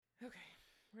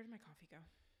Where did my coffee go?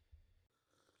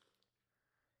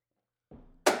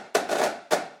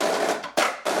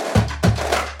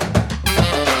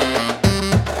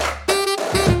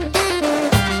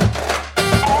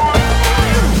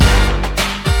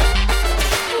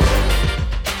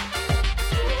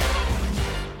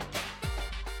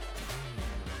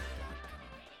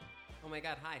 Oh my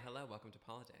god, hi, hello, welcome to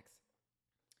Politics.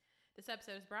 This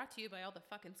episode is brought to you by all the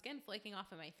fucking skin flaking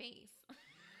off of my face.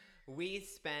 We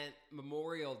spent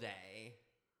Memorial Day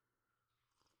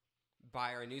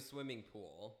by our new swimming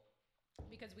pool.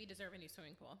 Because we deserve a new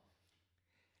swimming pool.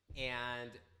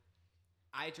 And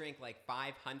I drank like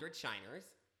 500 shiners.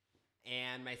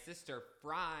 And my sister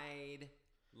fried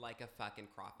like a fucking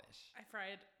crawfish. I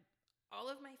fried all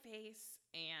of my face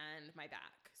and my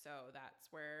back. So that's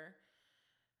where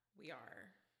we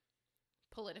are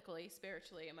politically,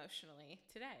 spiritually, emotionally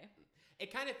today.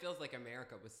 It kind of feels like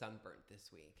America was sunburnt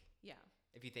this week. Yeah.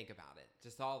 If you think about it.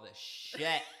 Just all the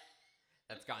shit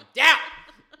that's gone down.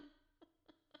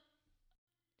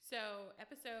 So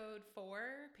episode 4,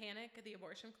 Panic at the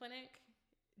Abortion Clinic,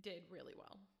 did really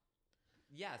well.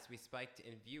 Yes, we spiked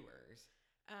in viewers.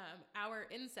 Our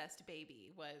incest baby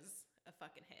was a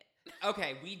fucking hit.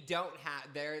 Okay, we don't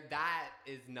have that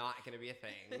is not going to be a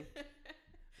thing.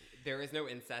 There is no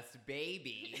incest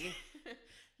baby.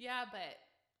 Yeah, but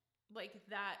like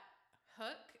that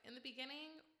hook in the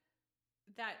beginning,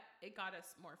 that it got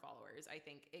us more followers. I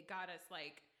think it got us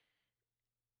like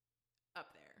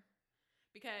up there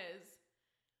because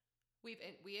we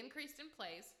increased in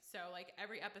plays. So like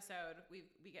every episode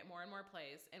we get more and more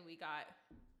plays, and we got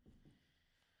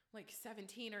like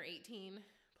 17 or 18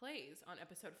 plays on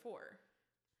episode 4,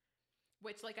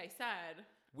 which, like I said,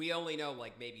 we only know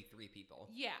like maybe 3 people.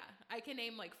 Yeah, I can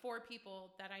name like 4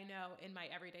 people that I know in my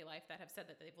everyday life that have said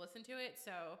that they've listened to it.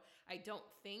 So I don't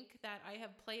think that I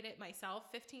have played it myself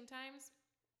 15 times.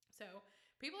 So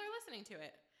people are listening to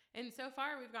it. And so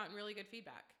far we've gotten really good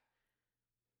feedback.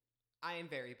 I am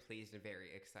very pleased and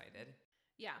very excited.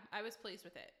 Yeah, I was pleased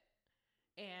with it.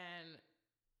 And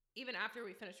even after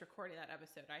we finished recording that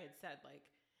episode, I had said like,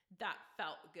 that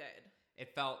felt good.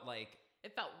 It felt like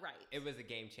it felt right. It was a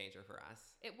game changer for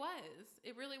us. It was.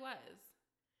 It really was.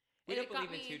 We don't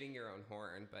believe in tooting your own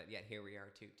horn, but yet here we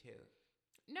are toot.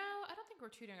 No, I don't think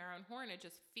we're tooting our own horn. It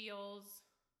just feels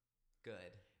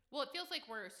good. Well, it feels like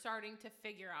we're starting to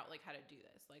figure out like how to do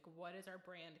this. Like, what is our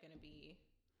brand going to be?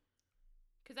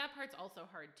 Because that part's also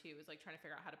hard too, is like trying to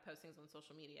figure out how to post things on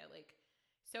social media. Like,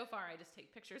 so far I just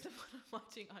take pictures of what I'm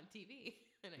watching on TV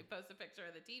and I post a picture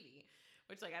of the TV,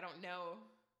 which like I don't know.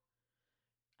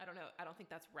 I don't think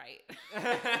that's right.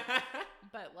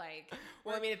 But like,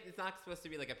 well, I mean, it's not supposed to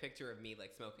be like a picture of me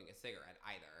like smoking a cigarette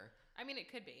either. I mean, it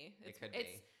could be. It could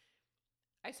be.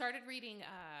 I started reading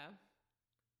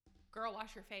Girl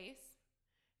Wash Your Face,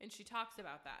 and she talks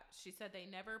about that. She said they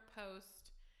never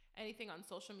post anything on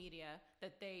social media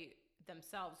that they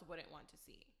themselves wouldn't want to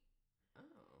see. Oh.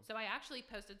 So I actually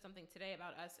posted something today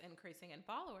about us increasing in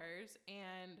followers,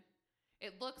 and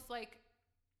it looks like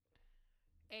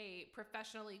a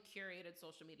professionally curated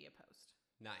social media post.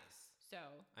 Nice. So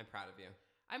I'm proud of you.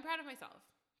 I'm proud of myself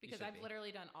because I've be.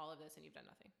 literally done all of this and you've done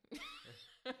nothing.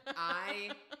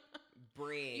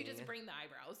 You just bring the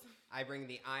eyebrows. I bring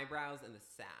the eyebrows and the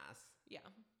sass. Yeah.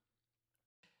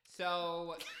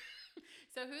 So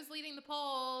who's leading the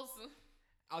polls?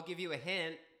 I'll give you a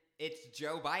hint. It's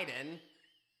Joe Biden.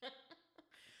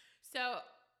 So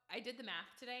I did the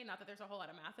math today. Not that there's a whole lot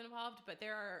of math involved, but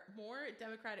there are more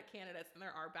Democratic candidates than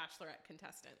there are Bachelorette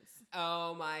contestants.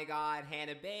 Oh my God,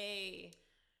 Hannah Bay.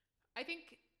 I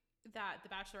think that The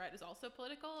Bachelorette is also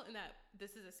political, and that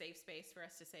this is a safe space for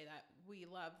us to say that we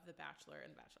love The Bachelor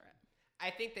and The Bachelorette.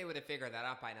 I think they would have figured that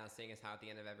out by now, seeing as how at the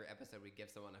end of every episode we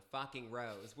give someone a fucking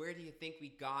rose. Where do you think we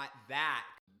got that?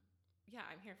 Yeah,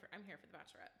 I'm here for The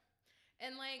Bachelorette.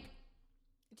 And like,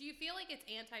 do you feel like it's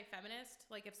anti-feminist?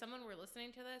 Like if someone were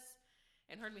listening to this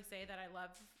and heard me say that I love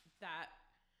that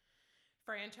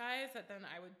franchise, that then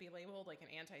I would be labeled like an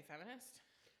anti-feminist?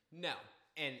 No.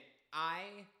 And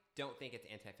I don't think it's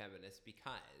anti-feminist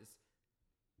because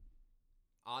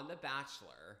on The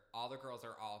Bachelor, all the girls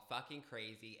are all fucking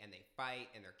crazy and they fight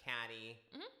and they're catty.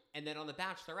 Mm-hmm. And then on The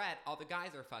Bachelorette, all the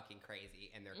guys are fucking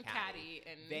crazy and they're catty.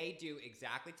 And they do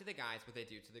exactly to the guys what they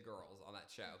do to the girls on that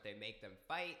show. They make them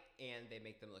fight and they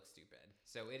make them look stupid.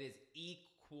 So it is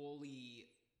equally...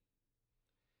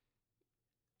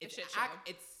 It's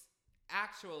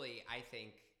actually, I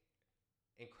think,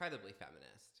 incredibly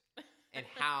feminist. And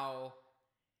how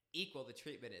equal the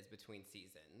treatment is between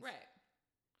seasons. Right.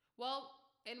 Well,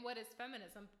 and what is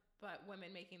feminism but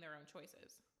women making their own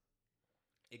choices?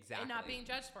 Exactly. And not being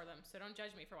judged for them. So don't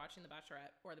judge me for watching The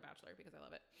Bachelorette or The Bachelor because I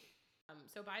love it.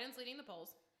 So Biden's leading the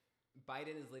polls.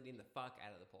 Biden is leading the fuck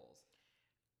out of the polls.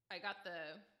 I got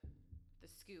the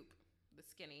scoop, the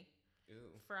skinny,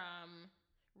 Ooh. from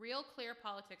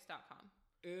realclearpolitics.com.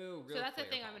 Ooh, So that's the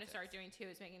thing I'm going to Politics. start doing too,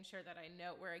 is making sure that I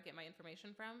know where I get my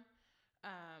information from.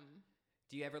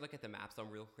 Do you ever look at the maps on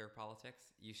Real Clear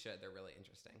Politics? You should. They're really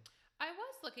interesting. I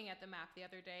was looking at the map the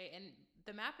other day, and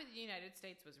the map of the United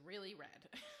States was really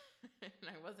red. And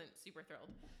I wasn't super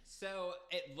thrilled. So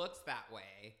it looks that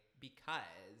way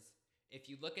because if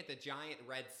you look at the giant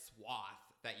red swath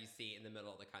that you see in the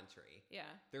middle of the country, Yeah.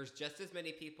 there's just as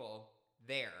many people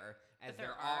there as But there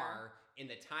there are in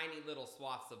the tiny little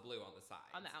swaths of blue on the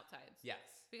sides. On the outsides.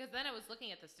 Yes. Because then I was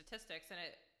looking at the statistics, and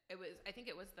it was, I think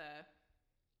it was the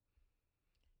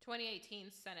 2018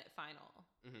 Senate final.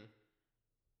 Mm-hmm.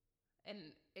 And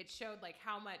it showed like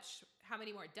how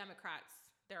many more Democrats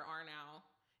there are now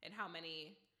and how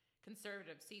many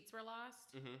conservative seats were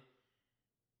lost. Mm-hmm.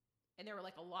 And there were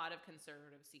like a lot of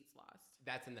conservative seats lost.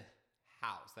 That's in the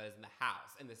House. That is in the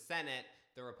House. In the Senate,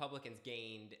 the Republicans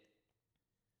gained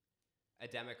a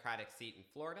Democratic seat in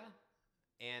Florida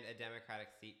and a Democratic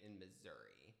seat in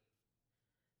Missouri.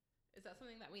 Is that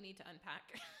something that we need to unpack?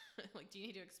 Like, do you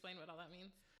need to explain what all that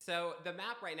means? So the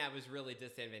map right now is really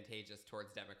disadvantageous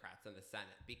towards Democrats in the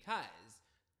Senate because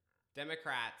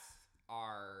Democrats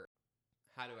are,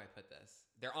 how do I put this?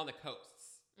 They're on the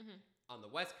coasts, on the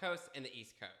West Coast and the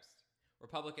East Coast.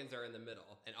 Republicans are in the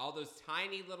middle. And all those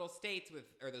tiny little states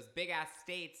or those big ass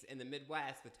states in the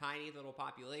Midwest with tiny little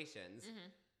populations,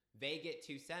 they get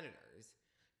 2 senators.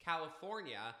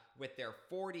 California, with their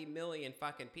 40 million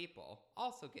fucking people,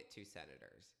 also get 2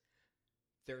 senators.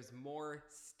 There's more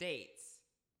states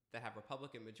that have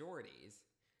Republican majorities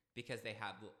because they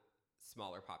have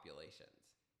smaller populations.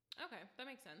 Okay, that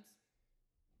makes sense.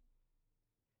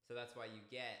 So that's why you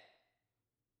get...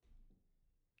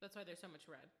 That's why there's so much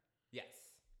red.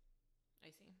 Yes. I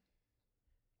see.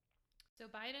 So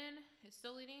Biden is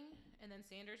still leading, and then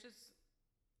Sanders is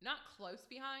not close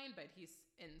behind, but he's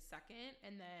in second,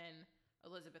 and then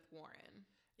Elizabeth Warren.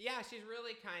 Yeah, she's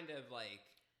really kind of like...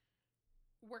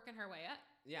 working her way up.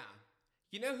 Yeah.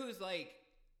 You know who's like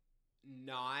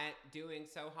not doing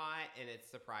so hot, and it's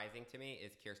surprising to me,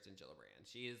 is Kirsten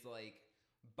Gillibrand. She is like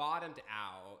bottomed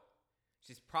out.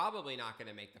 She's probably not going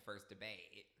to make the first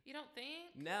debate. You don't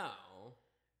think? No.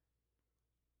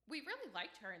 We really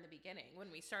liked her in the beginning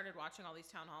when we started watching all these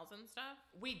town halls and stuff.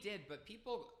 We did, but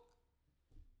people,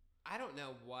 I don't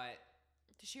know what.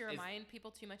 Does she remind people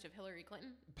too much of Hillary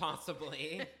Clinton?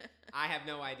 Possibly. I have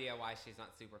no idea why she's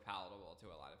not super palatable to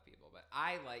a lot of people, but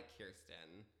I like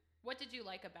Kirsten. What did you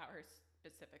like about her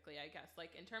specifically, I guess?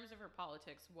 Like, in terms of her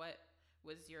politics, what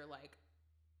was your, like,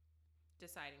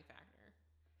 deciding factor?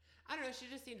 I don't know. She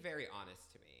just seemed very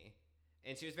honest to me.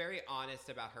 And she was very honest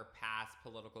about her past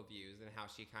political views and how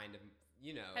she kind of,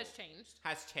 you know... Has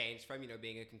changed from, you know,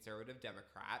 being a conservative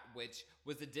Democrat, which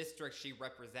was the district she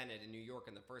represented in New York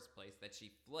in the first place, that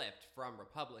she flipped from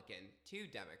Republican to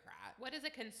Democrat. What is a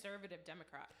conservative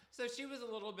Democrat? So she was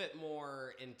a little bit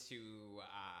more into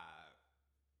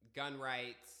gun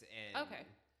rights and... Okay.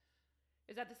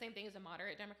 Is that the same thing as a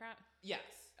moderate Democrat?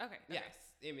 Yes. Okay.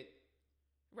 Yes. I mean...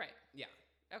 Right. Yeah.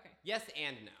 Okay. Yes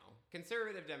and no.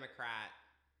 Conservative Democrat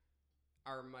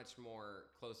are much more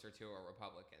closer to a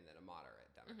Republican than a moderate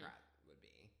Democrat would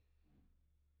be.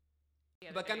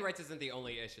 But gun rights isn't the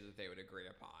only issue that they would agree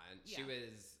upon. Yeah. She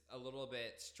was a little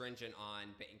bit stringent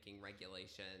on banking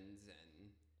regulations and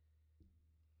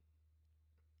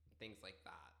things like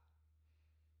that,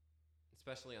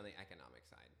 especially on the economic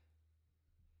side.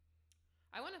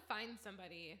 I want to find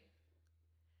somebody,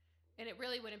 and it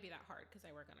really wouldn't be that hard because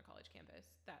I work on a college campus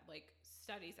that like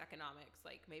studies economics,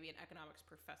 like maybe an economics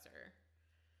professor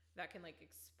that can like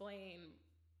explain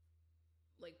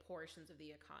like portions of the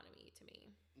economy to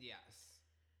me. Yes.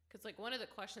 Because like one of the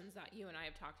questions that you and I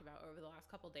have talked about over the last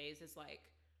couple of days is like,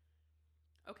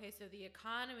 okay, so the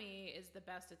economy is the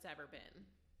best it's ever been.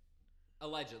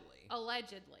 Allegedly.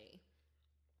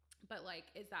 But like,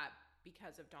 is that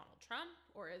because of Donald Trump,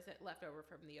 or is it left over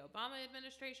from the Obama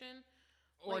administration?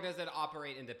 Or Like, does it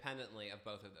operate independently of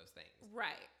both of those things?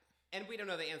 right. And we don't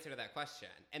know the answer to that question.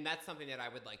 And that's something that I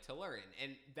would like to learn.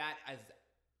 And that is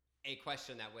a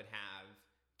question that would have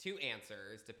two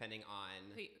answers depending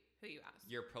on Who you ask?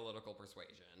 your political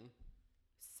persuasion.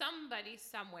 Somebody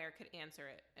somewhere could answer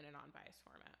it in a non-biased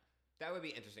format. That would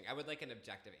be interesting. I would like an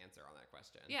objective answer on that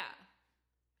question. Yeah.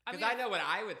 Because I know what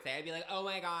I would say. I'd be like, oh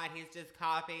my God, he's just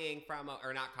copying from,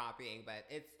 or not copying, but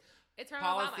it's from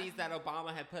policies Obama. that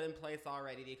Obama had put in place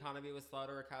already. The economy was slow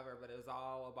to recover, but it was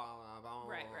all Obama.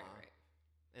 Right.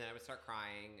 And I would start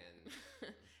crying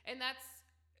and... And that's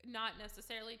not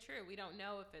necessarily true. We don't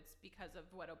know if it's because of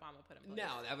what Obama put in place.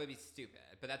 No, that would be stupid.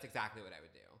 But that's exactly what I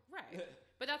would do. Right.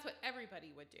 But that's what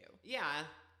everybody would do. Yeah,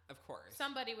 of course.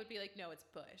 Somebody would be like, no, it's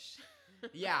Bush.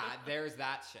 Yeah, there's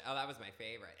that shit. Oh, that was my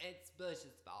favorite. It's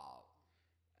Bush's fault.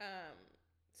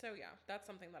 So yeah, that's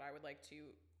something that I would like to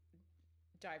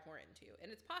dive more into.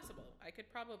 And it's possible. I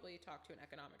could probably talk to an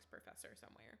economics professor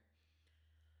somewhere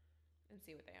and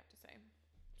see what they have to say.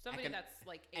 Somebody that's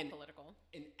like apolitical.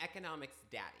 An economics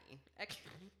daddy.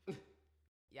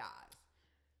 Yes.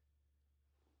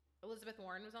 Elizabeth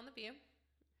Warren was on The View.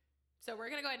 So we're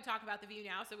going to go ahead and talk about The View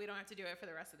now so we don't have to do it for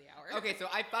the rest of the hour. Okay, so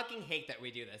I fucking hate that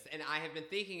we do this. And I have been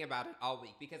thinking about it all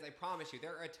week because I promise you,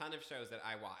 there are a ton of shows that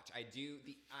I watch.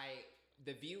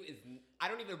 The View is... I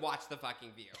don't even watch The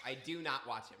fucking View. I do not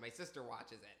watch it. My sister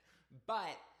watches it.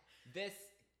 But this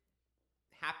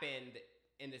happened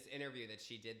in this interview that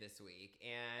she did this week.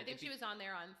 And I think she was on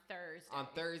there on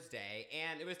Thursday.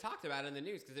 And it was talked about in the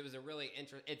news because it was a really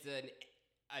it's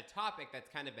a topic that's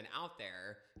kind of been out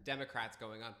there, Democrats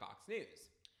going on Fox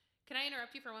News. Can I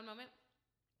interrupt you for one moment?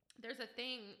 There's a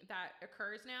thing that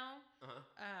occurs now.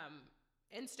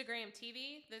 Instagram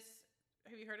TV.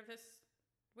 Have you heard of this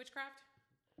witchcraft?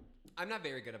 I'm not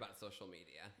very good about social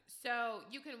media. So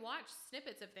you can watch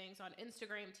snippets of things on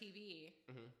Instagram TV,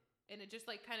 and it just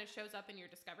like kind of shows up in your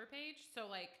Discover page. So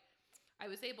like, I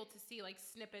was able to see like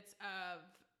snippets of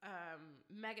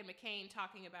Meghan McCain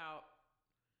talking about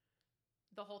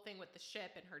the whole thing with the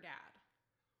ship and her dad.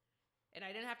 And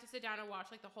I didn't have to sit down and watch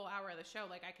like the whole hour of the show.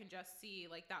 Like I can just see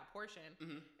like that portion.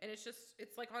 And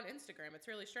it's like on Instagram. It's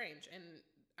really strange. And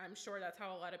I'm sure that's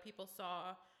how a lot of people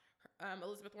saw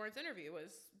Elizabeth Warren's interview,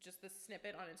 was just this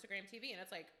snippet on Instagram TV. And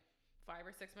it's like 5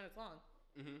 or 6 minutes long.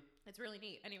 It's really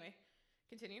neat. Anyway,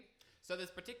 continue. So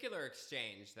this particular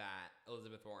exchange that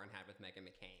Elizabeth Warren had with Meghan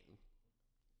McCain.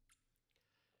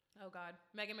 Oh God,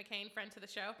 Meghan McCain, friend to the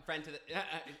show. Friend to the.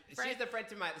 She's the friend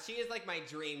to my. She is like my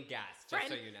dream guest, just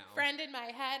so you know. Friend in my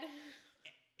head.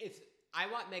 I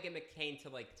want Meghan McCain to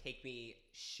like take me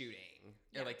shooting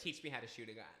or like teach me how to shoot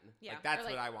a gun. Yeah, like that's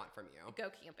what I want from you. Go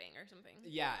camping or something.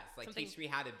 Yes, like teach me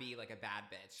how to be like a bad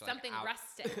bitch. Something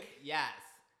rustic. Yes,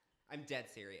 I'm dead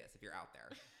serious. If you're out there,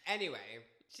 anyway.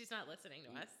 She's not listening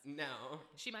to us. No,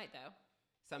 she might though.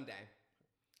 Someday.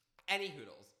 Any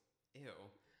hoodles.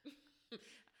 Ew.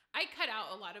 I cut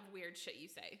out a lot of weird shit you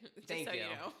say. Thank you. You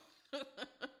know.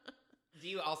 Do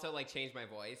you also like change my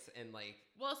voice and like?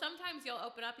 Well, sometimes you'll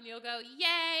open up and you'll go,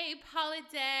 "Yay,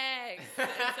 politics!"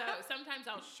 So sometimes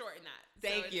I'll shorten that.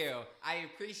 Thank you. I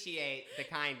appreciate the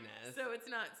kindness. So it's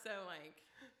not so like.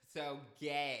 So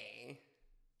gay.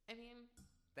 I mean.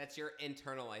 That's your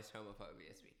internalized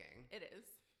homophobia speaking. It is.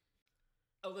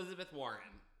 Elizabeth Warren.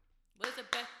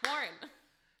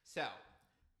 So.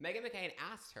 Meghan McCain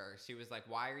asked her, she was like,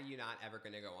 why are you not ever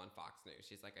going to go on Fox News?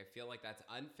 She's like, I feel like that's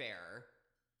unfair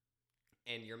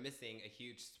and you're missing a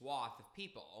huge swath of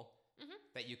people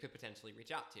that you could potentially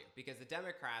reach out to because the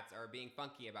Democrats are being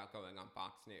funky about going on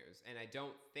Fox News. And I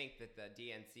don't think that the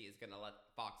DNC is going to let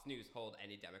Fox News hold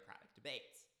any Democratic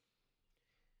debates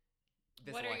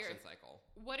this election cycle.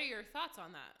 What are your thoughts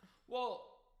on that? Well,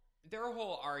 their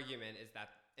whole argument is that,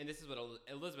 and this is what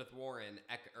Elizabeth Warren,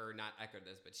 not echoed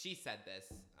this, but she said this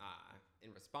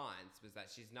in response, was that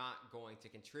she's not going to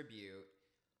contribute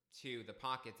to the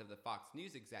pockets of the Fox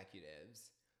News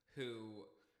executives who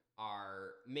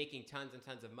are making tons and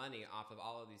tons of money off of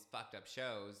all of these fucked up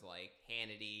shows like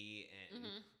Hannity and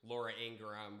Laura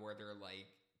Ingraham, where they're like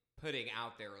putting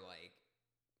out their like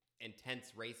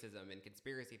intense racism and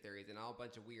conspiracy theories and all a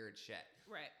bunch of weird shit.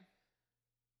 Right.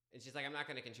 And she's like, I'm not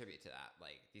going to contribute to that.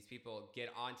 Like, these people get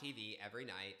on TV every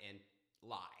night and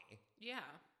lie. Yeah.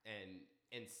 And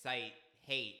incite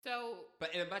hate. So,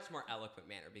 but in a much more eloquent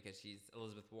manner because she's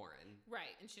Elizabeth Warren.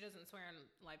 Right. And she doesn't swear on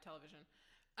live television.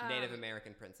 Native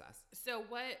American princess. So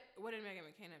what did Meghan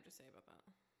McCain have to say about that?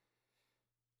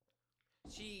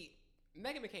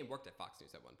 Meghan McCain worked at Fox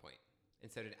News at one point. And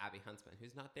so did Abby Huntsman,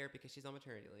 who's not there because she's on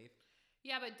maternity leave.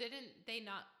 Yeah, but didn't they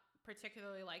not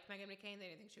particularly like Meghan McCain?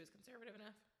 They didn't think she was conservative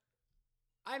enough?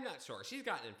 I'm not sure. She's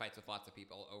gotten in fights with lots of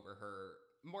people over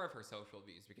more of her social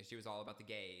views because she was all about the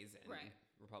gays and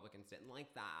Republicans didn't like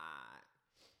that.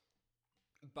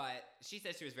 But she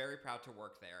said she was very proud to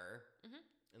work there.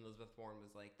 And Elizabeth Warren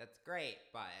was like, that's great,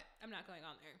 but I'm not going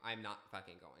on there. I'm not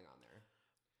fucking going on there.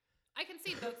 I can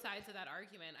see both sides of that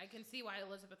argument. I can see why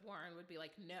Elizabeth Warren would be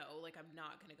like, no, like I'm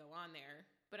not going to go on there.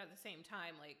 But at the same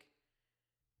time, like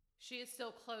she is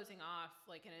still closing off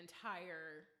like an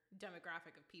entire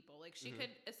demographic of people. Like she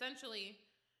could essentially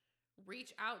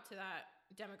reach out to that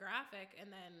demographic and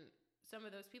then some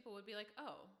of those people would be like,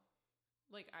 oh,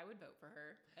 like, I would vote for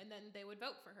her. And then they would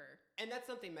vote for her. And that's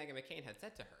something Meghan McCain had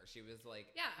said to her. She was like,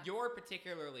 yeah, you're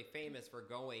particularly famous for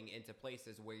going into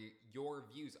places where your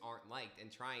views aren't liked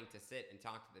and trying to sit and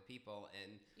talk to the people.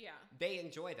 And yeah, they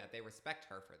enjoy that. They respect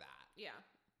her for that. yeah.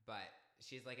 But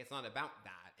she's like, it's not about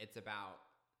that. It's about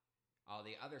all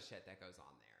the other shit that goes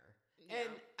on there. Yeah. And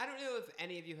I don't know if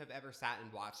any of you have ever sat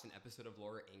and watched an episode of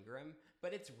Laura Ingraham,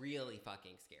 but it's really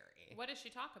fucking scary. What does she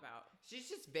talk about? She's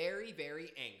just very,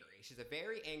 very angry. She's a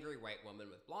very angry white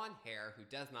woman with blonde hair who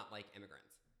does not like immigrants.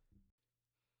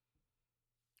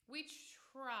 We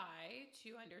try to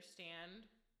understand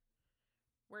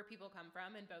where people come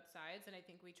from in both sides, and I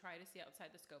think we try to see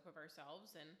outside the scope of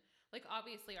ourselves. And, like,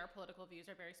 obviously our political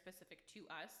views are very specific to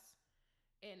us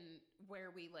in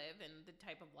where we live and the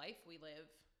type of life we live.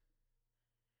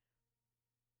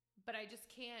 But I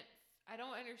just can't, I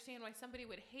don't understand why somebody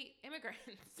would hate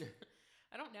immigrants.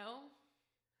 I don't know.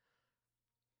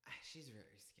 She's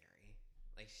very scary.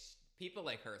 Like, people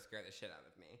like her scare the shit out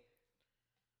of me.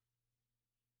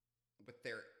 With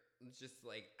their just,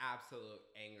 like, absolute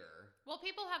anger. Well,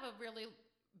 people have a really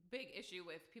big issue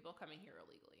with people coming here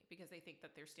illegally because they think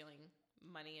that they're stealing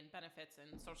money and benefits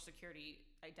and Social Security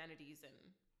identities and...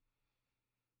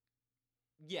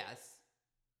 Yes.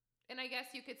 And I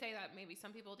guess you could say that maybe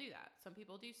some people do that. Some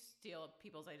people do steal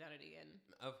people's identity and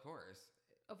of course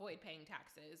avoid paying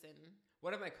taxes. And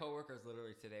one of my coworkers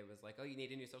literally today was like, "Oh, you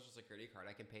need a new Social Security card?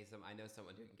 I can pay some. I know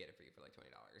someone who can get it for you for like $20."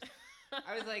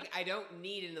 I was like, I don't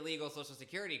need an illegal Social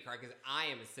Security card because I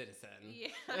am a citizen.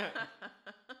 Yeah.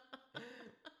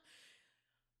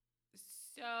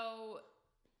 So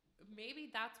maybe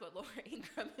that's what Laura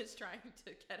Ingraham is trying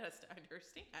to get us to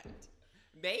understand.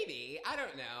 Maybe. I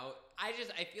don't know. I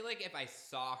feel like if I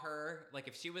saw her, like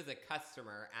if she was a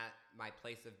customer at my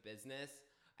place of business,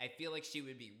 I feel like she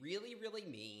would be really, really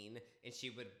mean and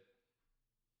she would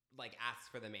like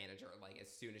ask for the manager like as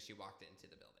soon as she walked into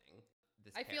the building.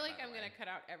 I feel like I'm going to cut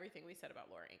out everything we said about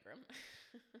Laura Ingraham.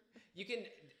 You can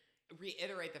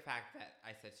reiterate the fact that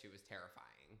I said she was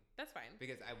terrifying. That's fine.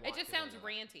 Because I want it just sounds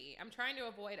ranty. I'm trying to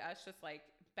avoid us just like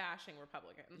bashing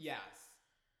Republicans. Yes.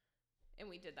 And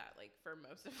we did that, like, for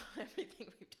most of everything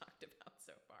we've talked about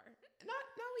so far. No,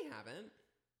 we haven't.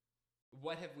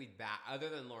 What have we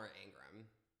other than Laura Ingraham?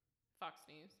 Fox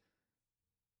News.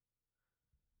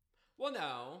 Well,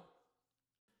 no,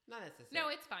 not necessarily. No,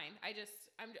 it's fine. I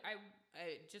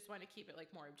just want to keep it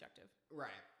like more objective, right?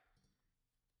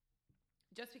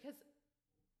 Just because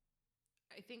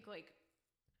I think like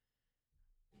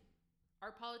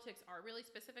our politics are really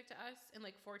specific to us, and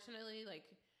like fortunately, like.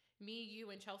 Me, you,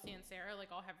 and Chelsea and Sarah,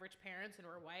 like, all have rich parents and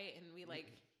we're white and we,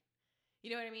 like, you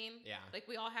know what I mean? Yeah. Like,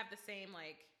 we all have the same,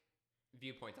 like...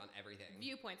 Viewpoints on everything.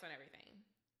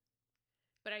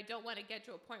 But I don't want to get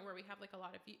to a point where we have, like, a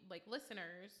lot of, like,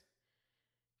 listeners,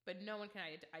 but no one can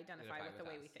identify with the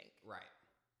way we think. Right.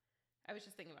 I was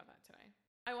just thinking about that today.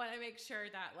 I want to make sure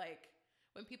that, like,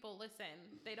 when people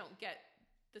listen, they don't get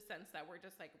the sense that we're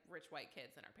just, like, rich white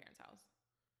kids in our parents' house,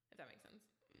 if that makes sense.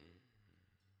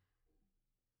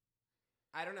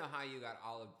 I don't know how you got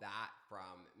all of that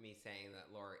from me saying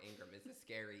that Laura Ingraham is a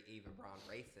scary Eva Braun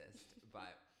racist,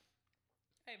 but...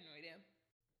 I have no idea.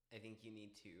 I think you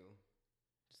need to...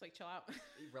 Just, like, chill out.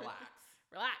 Relax.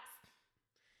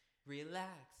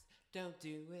 Relax. Don't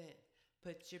do it.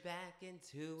 Put your back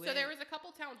into it. So there was a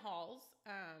couple town halls.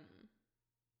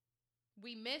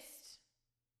 We missed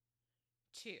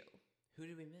 2. Who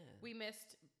did we miss? We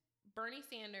missed... Bernie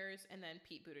Sanders and then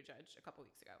Pete Buttigieg a couple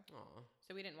weeks ago. Aww.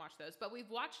 So we didn't watch those, but we've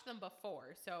watched them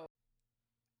before. So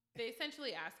they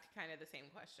essentially ask kind of the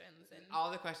same questions, and all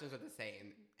the questions are the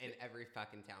same in every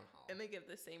fucking town hall, and they give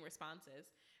the same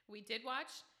responses. We did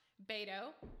watch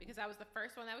Beto because that was the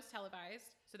first one that was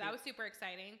televised, so that was super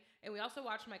exciting. And we also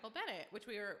watched Michael Bennet, which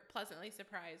we were pleasantly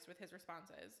surprised with his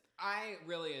responses. I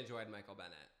really enjoyed Michael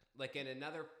Bennet. Like in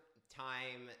another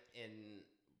time in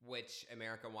which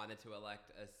America wanted to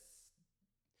elect a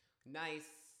nice,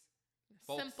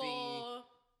 folksy, simple,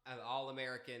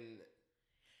 all-American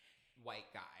white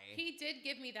guy. He did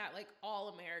give me that, like,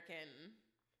 all-American,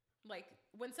 like,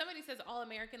 when somebody says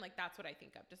all-American, like, that's what I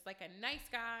think of. Just, like, a nice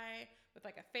guy with,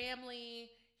 like, a family.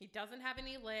 He doesn't have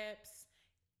any lips.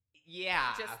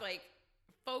 Yeah. Just, like,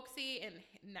 folksy and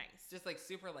nice. Just, like,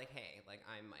 super, like, hey, like,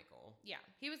 I'm Michael. Yeah,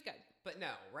 he was good. But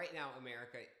no, right now,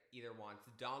 America either wants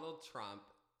Donald Trump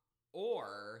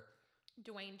or...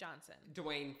 Dwayne Johnson.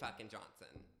 Dwayne fucking Johnson.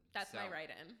 That's my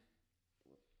write-in.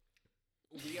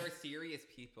 We are serious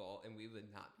people, and we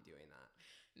would not be doing that.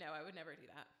 No, I would never do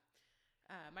that.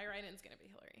 My write-in's going to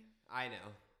be Hillary. I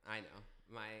know.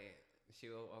 She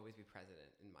will always be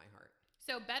president in my heart.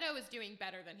 So Beto is doing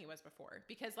better than he was before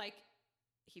because, like,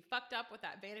 he fucked up with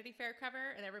that Vanity Fair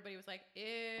cover, and everybody was like,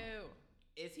 "Ew."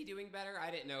 Is he doing better? I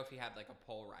didn't know if he had like a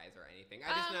poll rise or anything.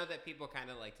 I just know that people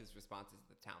kind of liked his responses at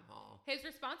the town hall. His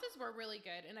responses were really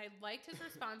good, and I liked his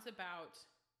response about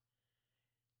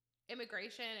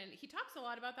immigration, and he talks a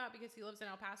lot about that because he lives in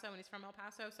El Paso and he's from El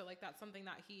Paso, so like that's something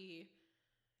that he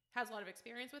has a lot of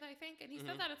experience with, I think. And he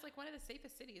said that it's like one of the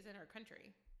safest cities in our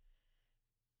country,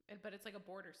 but it's like a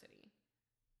border city.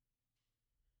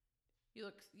 You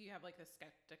have like this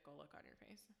skeptical look on your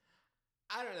face.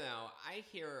 I don't know. I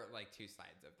hear like two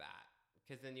sides of that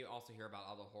because then you also hear about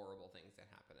all the horrible things that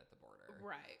happen at the border.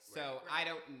 Right. So I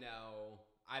don't know.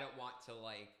 I don't want to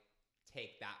like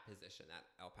take that position that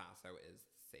El Paso is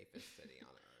the safest city on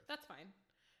earth. That's fine.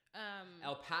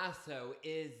 El Paso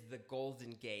is the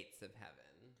golden gates of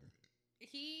heaven.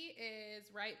 He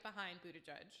is right behind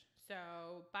Buttigieg.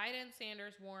 So Biden,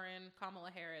 Sanders, Warren,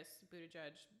 Kamala Harris,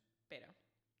 Buttigieg, Beto.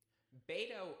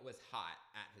 Beto was hot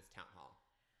at his town hall.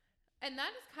 And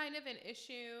that is kind of an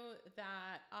issue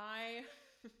that I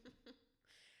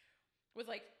was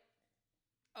like,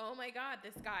 oh my God,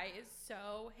 this guy is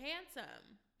so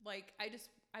handsome. Like,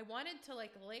 I wanted to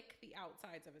like lick the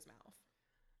outsides of his mouth.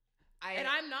 And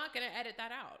I'm not going to edit that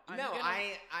out.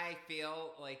 I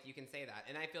feel like you can say that.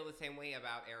 And I feel the same way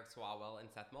about Eric Swalwell and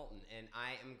Seth Moulton. And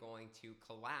I am going to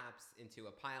collapse into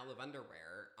a pile of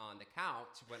underwear on the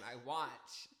couch when I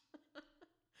watch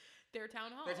their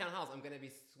town hall. Their town halls. I'm going to be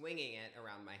swinging it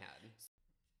around my head.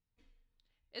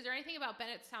 Is there anything about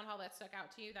Bennett's town hall that stuck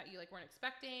out to you that you like weren't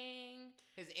expecting?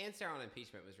 His answer on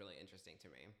impeachment was really interesting to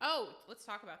me. Oh, let's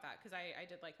talk about that because I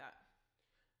did like that.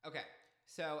 Okay.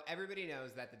 So everybody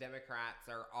knows that the Democrats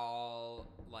are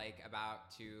all like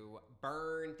about to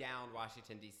burn down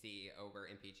Washington, D.C. over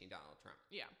impeaching Donald Trump.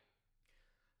 Yeah.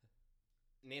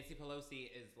 Nancy Pelosi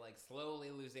is like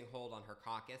slowly losing hold on her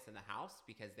caucus in the House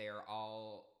because they are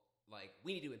all like,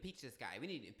 we need to impeach this guy. We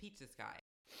need to impeach this guy.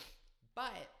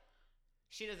 But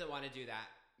she doesn't want to do that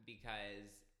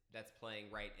because that's playing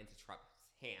right into Trump's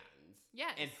hands.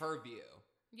 Yes. In her view.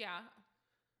 Yeah.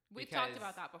 We've talked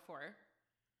about that before.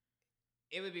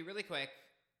 It would be really quick.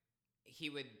 He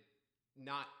would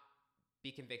not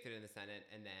be convicted in the Senate,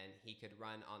 and then he could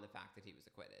run on the fact that he was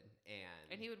acquitted.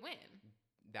 And he would win.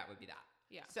 That would be that.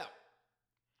 Yeah. So.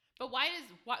 But why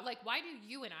do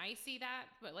you and I see that,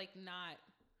 but like not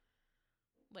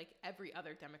like every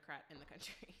other Democrat in the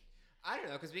country? I don't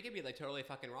know, because we could be like totally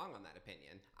fucking wrong on that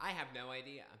opinion. I have no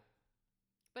idea.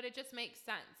 But it just makes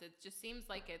sense. It just seems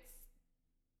like it's,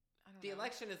 I don't know. The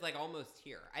election is like almost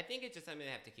here. I think it's just something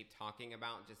they have to keep talking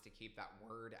about just to keep that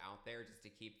word out there, just to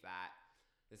keep that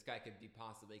this guy could be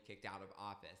possibly kicked out of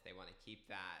office. They want to keep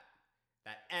that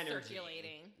energy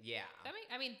circulating. Yeah. That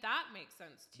makes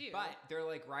sense too. But they're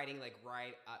like riding like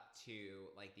right up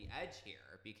to like the edge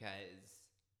here because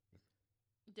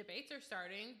debates are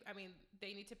starting. I mean,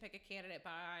 they need to pick a candidate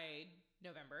by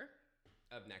November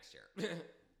of next year.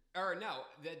 Or no,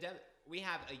 we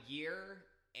have a year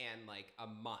and like a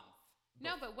month.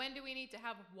 No, but when do we need to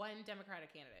have one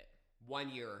Democratic candidate? 1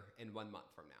 year and 1 month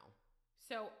from now.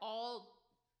 So all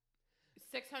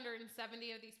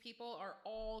 670 of these people are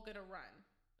all going to run.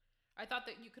 I thought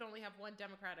that you could only have one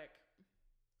Democratic.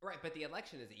 Right, but the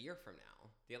election is a year from now.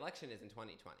 The election is in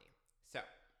 2020.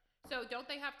 So don't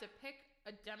they have to pick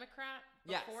a Democrat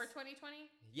before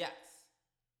 2020? Yes.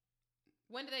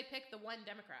 When do they pick the one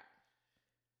Democrat?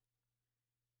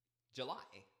 July.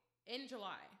 In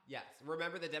July. Yes.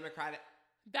 Remember the Democratic...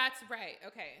 That's right.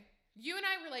 Okay. You and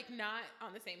I were like not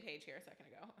on the same page here a second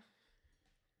ago.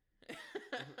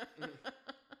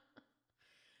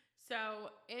 So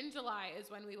in July is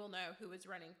when we will know who is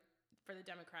running for the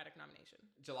Democratic nomination.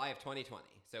 July of 2020.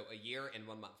 So a year and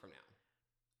 1 month from now.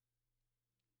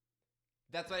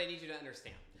 That's what I need you to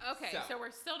understand. Okay, so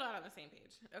we're still not on the same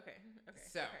page. Okay.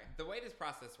 The way this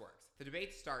process works, the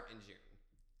debates start in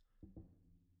June.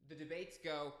 The debates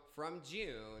go from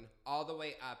June all the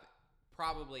way up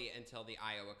probably until the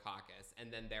Iowa caucus,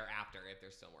 and then thereafter if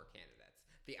there's still more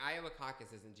candidates. The Iowa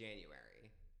caucus is in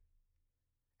January.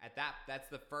 That's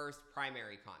the first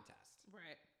primary contest.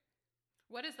 Right.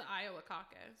 What is the Iowa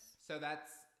caucus? So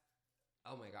that's,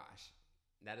 oh my gosh.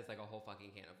 That is like a whole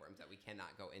fucking can of worms that we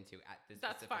cannot go into at this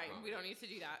That's specific fine. moment. We don't need to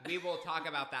do that. We will talk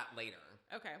about that later.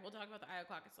 Okay, we'll talk about the Iowa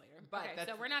caucus later. But okay,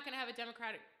 so we're not going to have a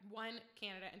Democratic one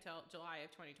candidate until July of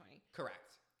 2020.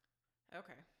 Correct.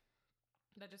 Okay.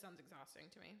 That just sounds exhausting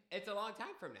to me. It's a long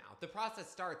time from now. The process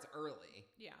starts early.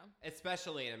 Yeah.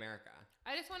 Especially in America.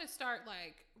 I just want to start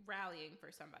like rallying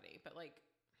for somebody, but like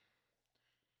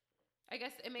I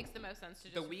guess it makes the most sense to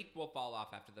just... The week will fall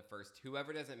off after the first.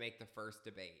 Whoever doesn't make the first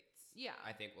debates, Yeah.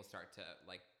 I think will start to,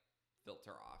 like,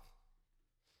 filter off.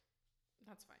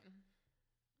 That's fine.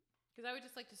 Because I would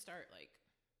just like to start, like...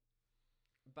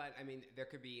 But, I mean, there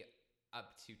could be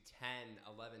up to 10,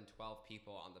 11, 12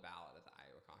 people on the ballot at the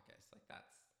Iowa caucus. Like,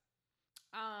 that's...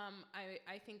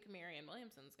 I think Marianne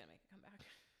Williamson's going to make a comeback.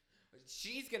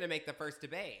 She's going to make the first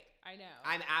debate. I know.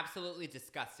 I'm absolutely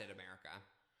disgusted, America.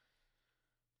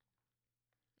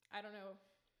 I don't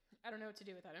know what to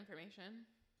do with that information.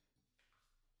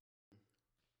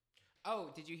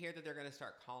 Oh, did you hear that they're going to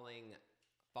start calling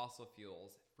fossil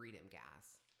fuels freedom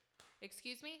gas?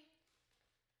 Excuse me?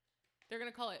 They're going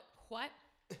to call it what?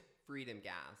 Freedom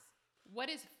gas. What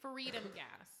is freedom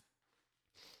gas?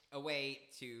 A way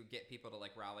to get people to,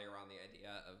 like, rally around the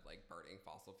idea of, like, burning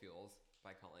fossil fuels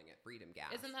by calling it freedom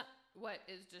gas. Isn't that what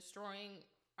is destroying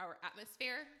our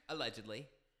atmosphere? Allegedly.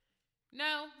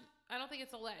 No, I don't think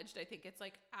it's alleged. I think it's,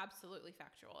 like, absolutely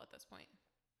factual at this point.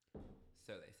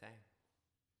 So they say.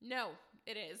 No,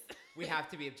 it is. We have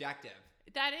to be objective.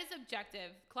 That is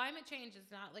objective. Climate change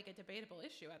is not, like, a debatable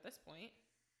issue at this point.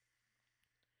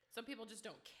 Some people just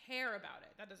don't care about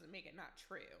it. That doesn't make it not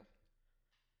true.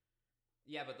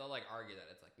 Yeah, but they'll, like, argue that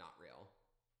it's, like, not real.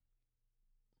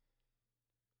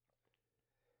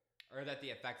 Or that the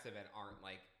effects of it aren't,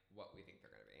 like, what we think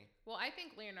they're going to be. Well, I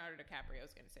think Leonardo DiCaprio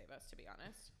is going to save us, to be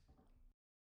honest.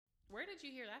 Where did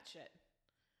you hear that shit?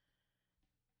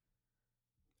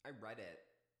 I read it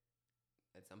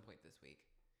at some point this week.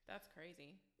 That's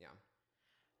crazy. Yeah.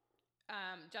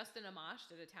 Justin Amash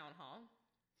did a town hall.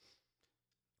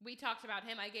 We talked about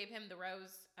him. I gave him the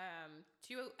rose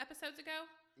 2 episodes ago.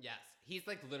 Yes. He's,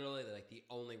 like, literally, like, the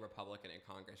only Republican in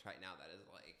Congress right now that is,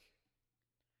 like...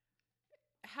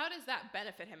 How does that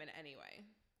benefit him in any way?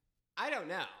 I don't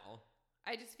know.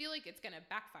 I just feel like it's going to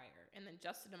backfire. And then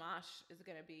Justin Amash is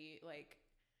going to be, like,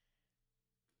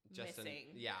 missing.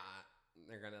 Yeah.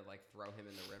 They're going to, like, throw him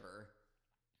in the river.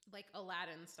 Like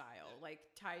Aladdin style, like,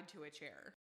 tied to a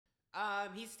chair.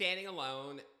 He's standing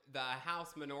alone. The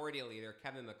House Minority Leader,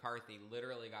 Kevin McCarthy,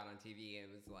 literally got on TV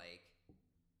and was like,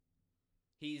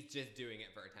 he's just doing it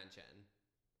for attention.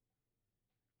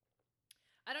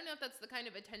 I don't know if that's the kind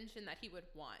of attention that he would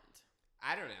want.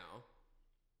 I don't know.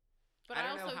 But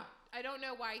I don't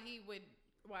know why he would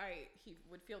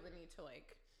feel the need to,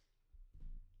 like,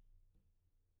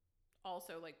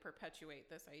 also, like, perpetuate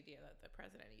this idea that the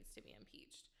president needs to be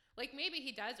impeached. Like, maybe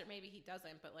he does or maybe he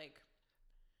doesn't, but, like,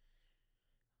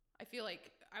 I feel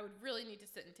like I would really need to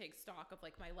sit and take stock of,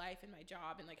 like, my life and my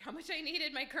job and, like, how much I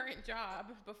needed my current job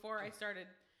before I started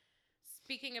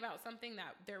speaking about something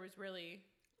that there was really...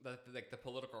 The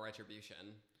political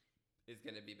retribution is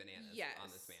going to be bananas on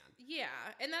this man. Yeah,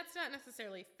 and that's not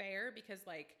necessarily fair because,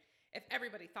 like, if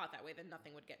everybody thought that way, then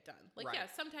nothing would get done. Like, right. Yeah,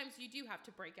 sometimes you do have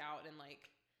to break out and, like,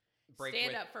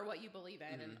 stand up for what you believe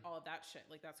in and all of that shit.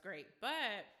 Like, that's great.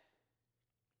 But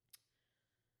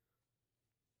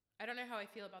I don't know how I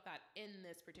feel about that in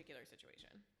this particular situation.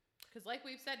 Because like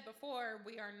we've said before,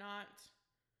 we are not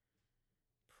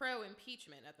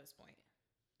pro-impeachment at this point.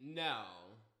 No.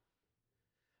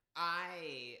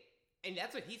 And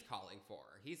that's what he's calling for.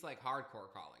 He's, like, hardcore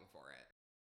calling for it.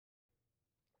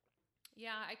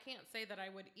 Yeah, I can't say that I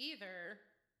would either.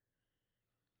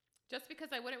 Just because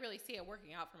I wouldn't really see it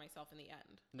working out for myself in the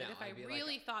end. No, like, if I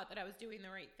really thought that I was doing the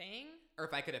right thing. Or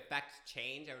if I could affect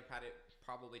change, I would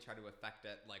probably try to affect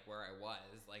it, like, where I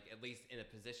was. Like, at least in a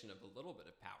position of a little bit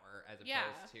of power, as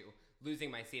opposed to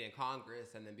losing my seat in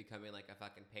Congress and then becoming, like, a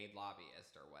fucking paid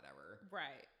lobbyist or whatever.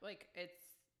 Right. Like, it's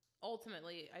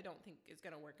ultimately, I don't think is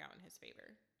going to work out in his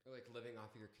favor. Or, like, living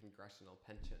off your congressional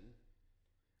pension,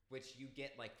 which you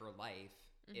get, like, for life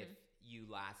if you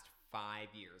last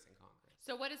 5 years in Congress.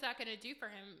 So what is that going to do for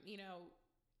him? You know,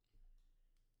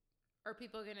 are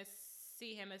people going to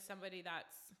see him as somebody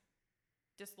that's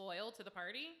disloyal to the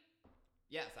party?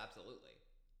 Yes, absolutely.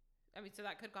 I mean, so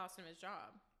that could cost him his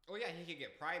job. Oh, yeah, he could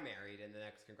get primaried in the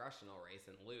next congressional race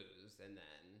and lose, and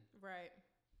then... Right.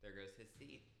 There goes his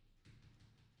seat.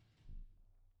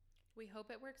 We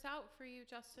hope it works out for you,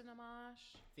 Justin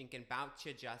Amash. Thinking about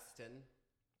you, Justin.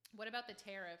 What about the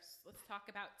tariffs? Let's talk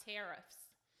about tariffs.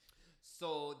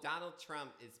 So Donald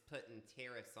Trump is putting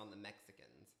tariffs on the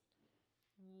Mexicans.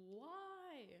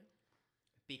 Why?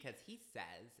 Because he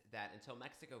says that until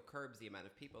Mexico curbs the amount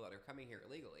of people that are coming here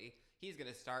illegally, he's going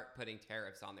to start putting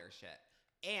tariffs on their shit.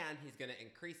 And he's going to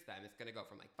increase them. It's going to go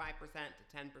from like 5% to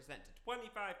 10% to 25%.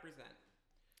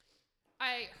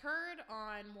 I heard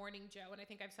on Morning Joe, and I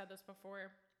think I've said this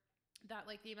before, that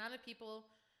like the amount of people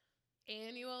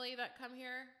annually that come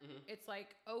here, it's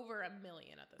like over 1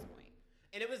 million at this point.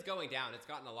 And it was going down. It's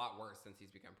gotten a lot worse since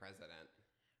he's become president.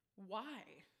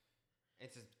 Why?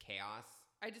 It's just chaos.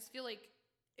 I just feel like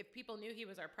if people knew he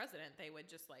was our president, they would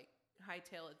just like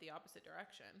hightail it the opposite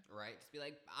direction. Right? Just be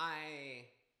like, bye.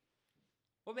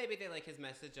 Well, maybe they like his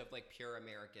message of like pure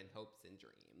American hopes and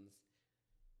dreams.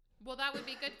 Well, that would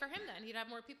be good for him then. He'd have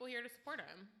more people here to support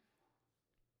him.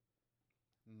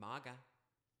 MAGA.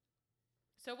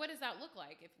 So what does that look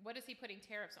like? What is he putting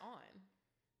tariffs on?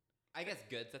 I guess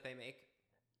goods that they make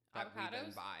that we then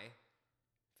Avocados? buy.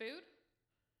 Food?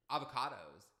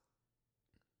 Avocados.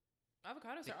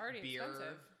 Avocados are already beer,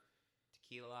 expensive.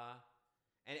 Tequila,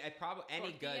 and I probably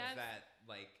any goods Tortillas? that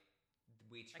like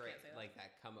we I trade can't say that. like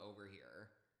that come over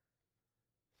here.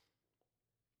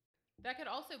 That could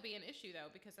also be an issue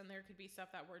though, because then there could be stuff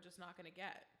that we're just not going to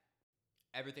get.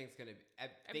 Everything's gonna be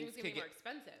Everything's things going to could be more get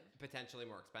expensive. potentially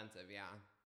more expensive. Yeah.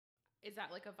 Is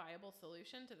that like a viable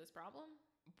solution to this problem?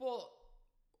 Well,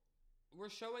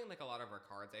 we're showing like a lot of our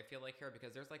cards. I feel like here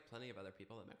because there's like plenty of other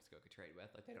people that Mexico could trade with.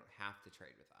 Like they don't have to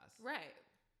trade with us. Right.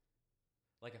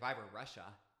 Like if I were Russia,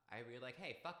 I'd be like,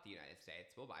 hey, fuck the United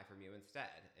States. We'll buy from you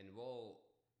instead, and We'll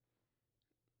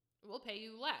pay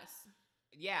you less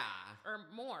yeah. or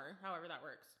more, however that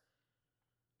works.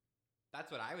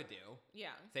 That's what I would do.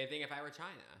 Yeah. Same thing if I were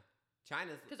China.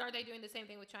 China's Because are they doing the same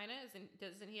thing with China?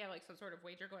 Doesn't he have like some sort of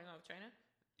wager going on with China?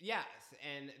 yes,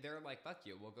 and they're like, fuck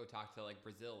you. We'll go talk to like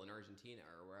Brazil and Argentina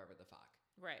or wherever the fuck.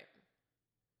 Right.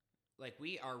 Like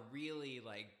we are really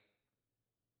like,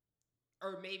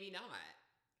 or maybe not.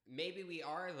 Maybe we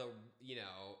are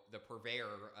the purveyor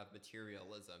of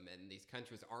materialism, and these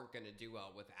countries aren't going to do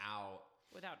well without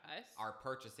us? our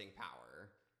purchasing power.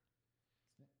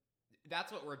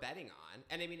 That's what we're betting on,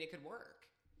 and I mean, it could work.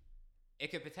 It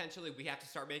could potentially, we have to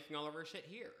start making all of our shit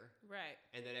here. Right.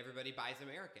 And then everybody buys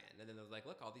American. And then they're like,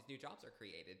 look, all these new jobs are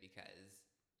created because...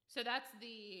 So that's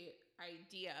the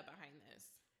idea behind this.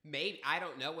 Maybe, I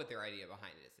don't know what their idea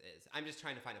behind this is. I'm just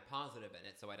trying to find a positive in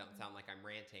it so I don't sound like I'm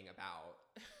ranting about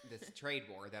this trade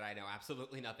war that I know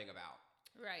absolutely nothing about.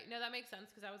 Right. No, that makes sense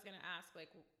because I was going to ask,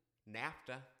 like...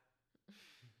 NAFTA.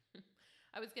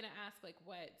 I was going to ask, like,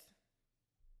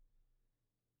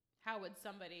 how would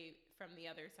somebody from the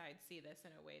other side see this in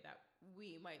a way that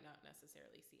we might not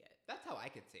necessarily see it? That's how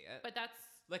I could see it. But that's...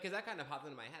 Like, because that kind of popped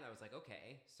into my head. I was like,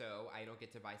 okay, so I don't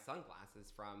get to buy sunglasses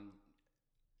from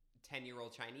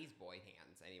 10-year-old Chinese boy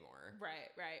hands anymore. Right.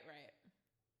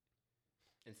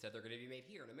 Instead, they're going to be made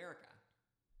here in America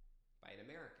by an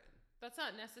American. That's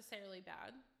not necessarily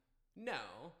bad.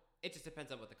 No. It just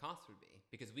depends on what the cost would be.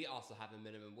 Because we also have a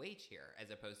minimum wage here, as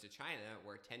opposed to China,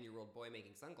 where a 10-year-old boy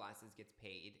making sunglasses gets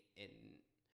paid in...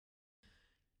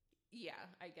 Yeah,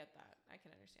 I get that. I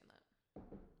can understand that.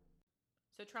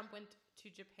 So Trump went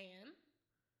to Japan.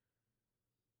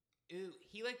 Ooh,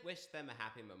 he like wished them a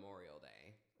happy Memorial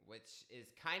Day, which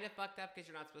is kind of fucked up because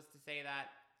you're not supposed to say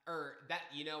that. Or that,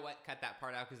 you know what? Cut that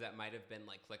part out because that might have been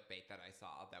like clickbait that I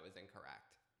saw that was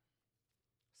incorrect.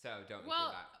 So don't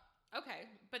include that. Okay,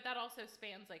 but that also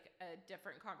spans like a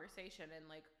different conversation and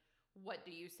like, what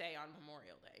do you say on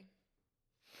Memorial Day?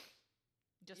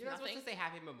 Just You're not nothing. supposed to say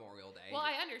Happy Memorial Day. Well,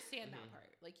 I understand that part.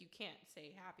 Like, you can't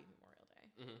say Happy Memorial Day.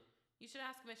 Mm-hmm. You should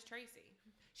ask Miss Tracy.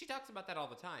 She talks about that all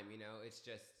the time. You know, it's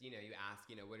just you ask,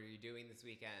 what are you doing this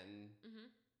weekend? Mm-hmm.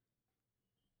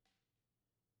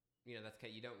 That's kind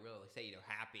of, you don't really say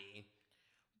happy.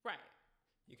 Right.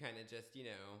 You kind of just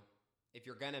if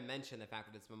you're gonna mention the fact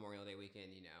that it's Memorial Day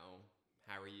weekend,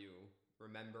 how are you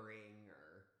remembering,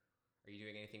 or are you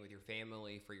doing anything with your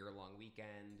family for your long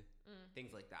weekend?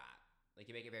 Things like that. Like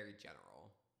you make it very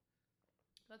general.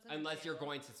 That's unless you're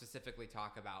going to specifically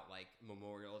talk about like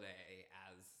Memorial Day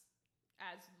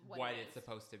as what it's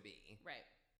supposed to be. Right.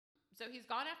 So he's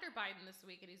gone after Biden this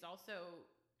week, and he's also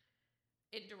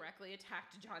indirectly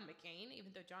attacked John McCain,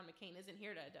 even though John McCain isn't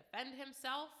here to defend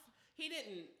himself. He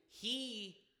didn't.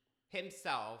 He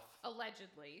himself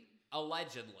allegedly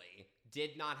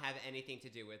did not have anything to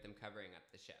do with them covering up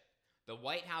the ship. The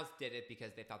White House did it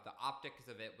because they thought the optics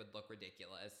of it would look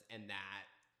ridiculous, and that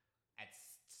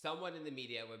someone in the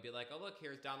media would be like, oh, look,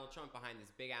 here's Donald Trump behind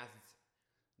this big-ass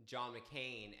John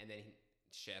McCain and then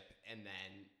ship, and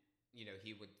then,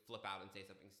 he would flip out and say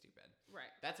something stupid. Right.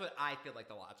 That's what I feel like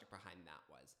the logic behind that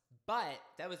was. But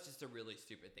that was just a really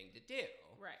stupid thing to do.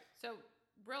 Right. So,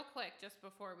 real quick, just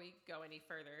before we go any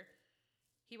further,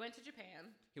 he went to Japan.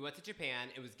 It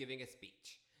was giving a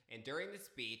speech. And during the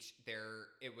speech,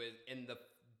 it was in the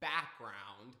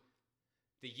background,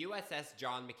 the USS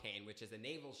John McCain, which is a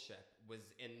naval ship, was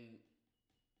in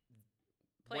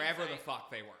wherever the fuck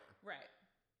they were. Right.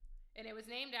 And it was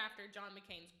named after John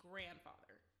McCain's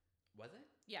grandfather. Was it?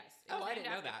 Yes. Oh, I didn't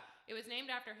know that. It was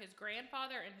named after his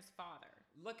grandfather and his father.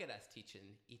 Look at us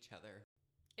teaching each other.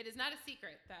 It is not a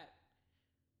secret that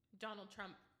Donald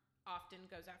Trump often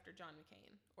goes after John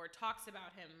McCain or talks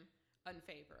about him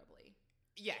unfavorably.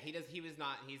 Yeah, he does. He's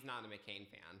not a McCain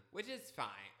fan, which is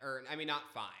fine. Or, I mean, not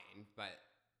fine, but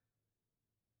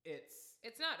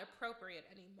it's not appropriate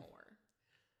anymore.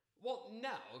 Well,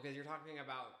 no, because you're talking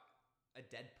about a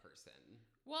dead person.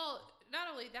 Well, not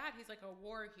only that, he's like a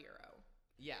war hero.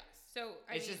 Yes. So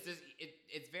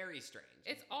it's very strange.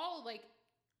 It's all like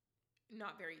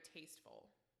not very tasteful.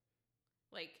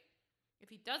 Like, if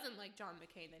he doesn't like John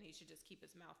McCain, then he should just keep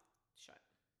his mouth shut.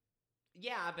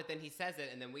 Yeah, but then he says it,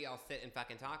 and then we all sit and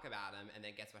fucking talk about him, and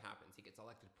then guess what happens? He gets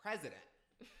elected president.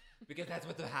 Because that's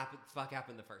what the fuck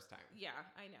happened the first time. Yeah,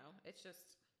 I know. It's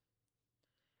just...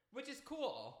 Which is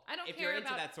cool. I don't if care you're into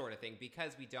about... that sort of thing,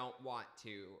 because we don't want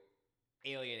to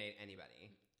alienate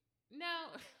anybody.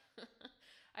 No.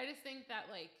 I just think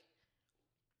that, like...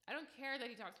 I don't care that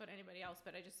he talks about anybody else,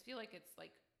 but I just feel like it's,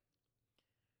 like...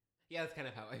 Yeah, that's kind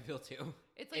of how I feel, too.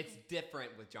 It's like... It's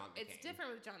different with John McCain. It's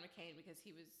different with John McCain because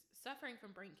he was suffering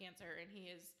from brain cancer, and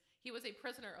he was a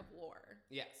prisoner of war.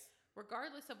 Yes.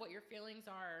 Regardless of what your feelings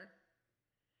are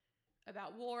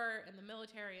about war and the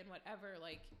military and whatever,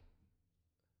 like,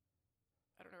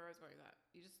 I don't know where I was going with that.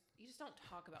 You just don't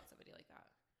talk about somebody like that.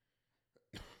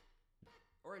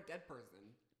 Or a dead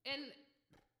person. And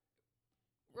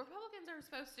Republicans are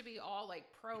supposed to be all like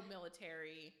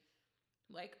pro-military,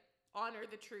 like honor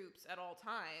the troops at all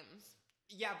times.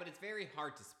 Yeah, but it's very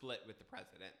hard to split with the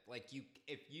president. Like,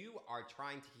 if you are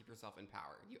trying to keep yourself in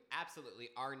power, you absolutely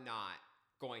are not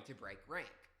going to break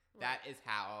rank. Right. That is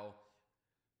how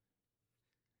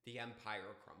the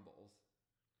empire crumbles.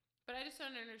 But I just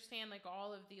don't understand, like,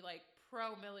 all of the, like,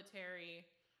 pro-military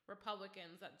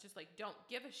Republicans that just, like, don't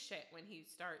give a shit when he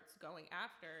starts going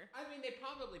after. I mean, they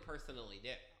probably personally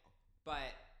do.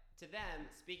 But to them,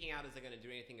 speaking out isn't going to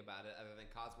do anything about it other than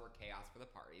cause more chaos for the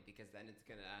party, because then it's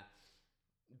going to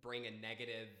bring a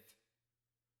negative...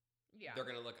 Yeah. They're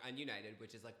going to look ununited,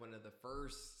 which is, like, one of the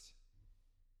first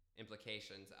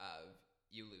implications of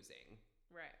you losing.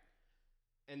 Right.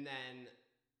 And then...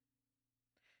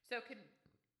 So could...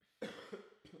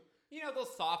 they'll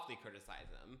softly criticize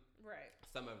them. Right.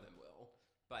 Some of them will.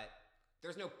 But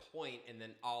there's no point in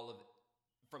then all of...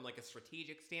 From, like, a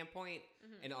strategic standpoint,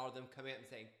 and all of them come in and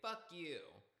saying, fuck you.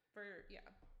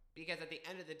 Because at the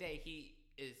end of the day, he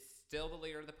is still the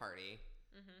leader of the party.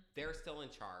 Mm-hmm. They're still in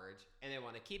charge, and they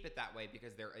want to keep it that way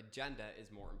because their agenda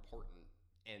is more important.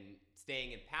 And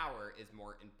staying in power is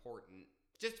more important,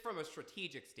 just from a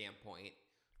strategic standpoint,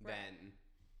 than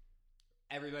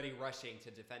everybody rushing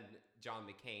to defend John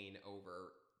McCain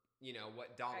over,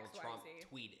 what Donald Trump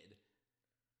tweeted.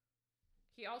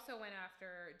 He also went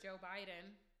after Joe Biden.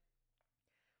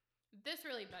 This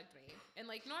really bugged me. And,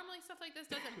 like, normally stuff like this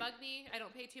doesn't bug me. I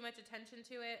don't pay too much attention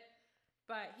to it.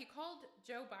 But he called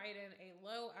Joe Biden a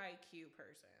low IQ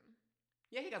person.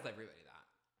 Yeah, he calls everybody that.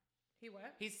 He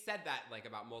what? He's said that, like,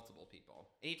 about multiple people.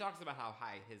 And he talks about how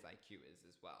high his IQ is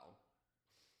as well.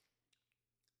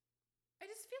 I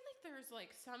just feel like there's,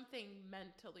 like, something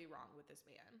mentally wrong with this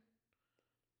man.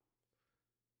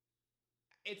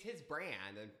 It's his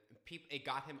brand, and it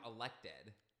got him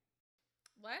elected.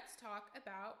 Let's talk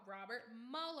about Robert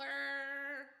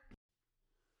Mueller.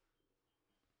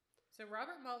 So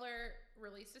Robert Mueller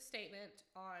released a statement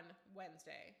on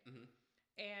Wednesday. Mm-hmm.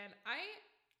 And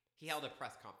He held a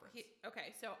press conference.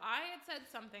 Okay, so I had said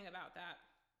something about that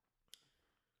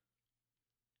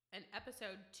in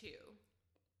episode 2.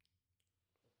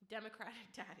 Democratic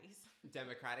Daddies.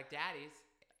 Democratic Daddies.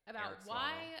 About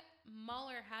why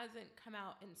Mueller hasn't come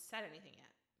out and said anything yet.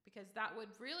 Because that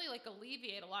would really, like,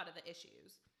 alleviate a lot of the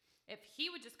issues. If he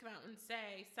would just come out and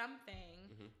say something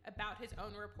about his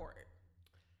own report.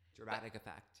 Dramatic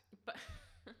effect. But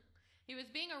he was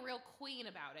being a real queen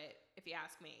about it, if you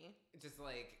ask me. Just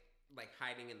like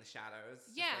hiding in the shadows.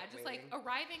 Yeah, just like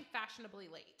arriving fashionably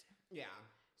late. Yeah.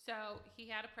 So he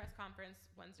had a press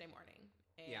conference Wednesday morning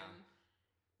and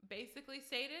basically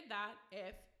stated that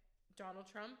if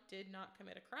Donald Trump did not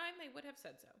commit a crime, they would have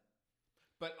said so.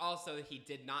 But also he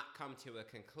did not come to a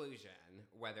conclusion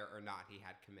whether or not he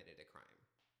had committed a crime.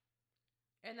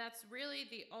 And that's really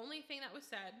the only thing that was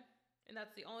said. And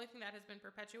that's the only thing that has been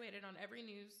perpetuated on every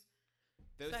news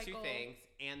Those cycle. 2 things,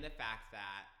 and the fact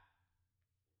that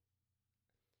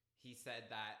he said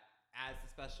that as the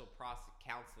special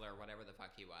counselor, whatever the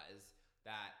fuck he was,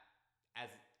 that as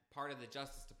part of the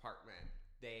Justice Department,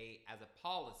 they, as a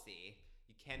policy,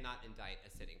 you cannot indict a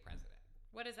sitting president.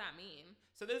 What does that mean?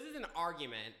 So this is an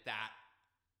argument that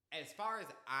As far as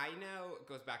I know, it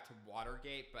goes back to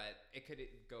Watergate, but it could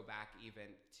go back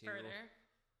even to Further.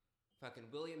 fucking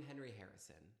William Henry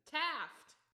Harrison.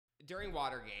 Taft. During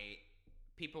Watergate,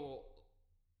 people,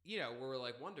 were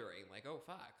like wondering, like, oh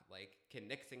fuck, like, can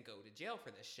Nixon go to jail for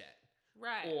this shit?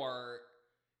 Right. Or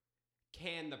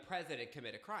can the president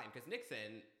commit a crime? Because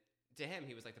Nixon, to him,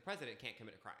 he was like, the president can't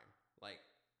commit a crime. Like,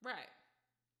 right.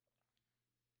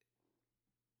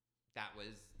 That was,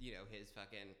 his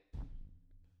fucking...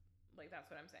 Like, that's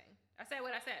what I'm saying. I said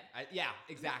what I said. Yeah,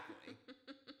 exactly.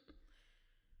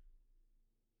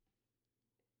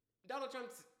 Donald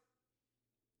Trump's...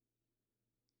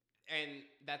 And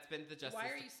that's been the justice... Why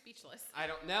are you speechless? I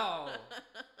don't know.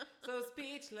 So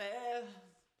speechless.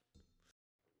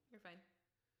 You're fine.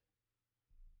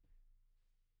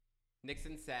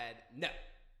 Nixon said, no.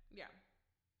 Yeah.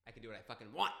 I can do what I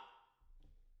fucking want.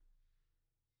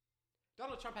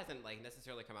 Donald Trump hasn't,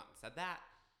 necessarily come out and said that.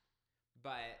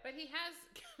 But he has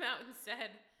come out and said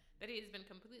that he has been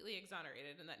completely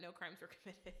exonerated and that no crimes were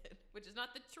committed, which is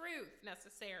not the truth,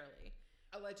 necessarily.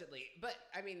 Allegedly. But,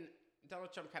 I mean,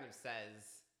 Donald Trump kind of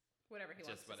says... Whatever he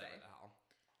wants to say. Just whatever the hell.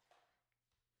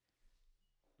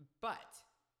 But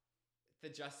the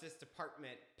Justice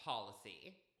Department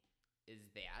policy is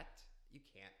that you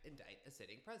can't indict a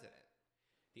sitting president.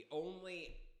 The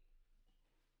only...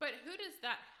 But who does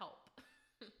that help?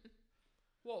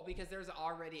 Well, because there's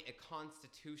already a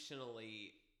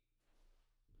constitutionally...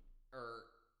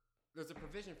 there's a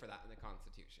provision for that in the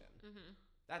Constitution. Mm-hmm.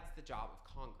 That's the job of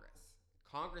Congress.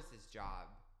 Congress's job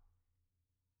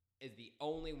is the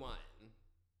only one...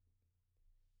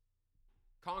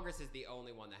 Congress is the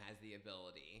only one that has the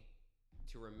ability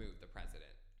to remove the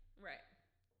president. Right.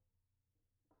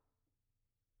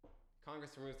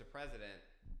 Congress removes the president,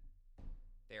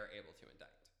 they are able to indict.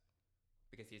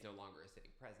 Because he's no longer a sitting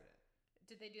president.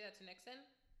 Did they do that to Nixon?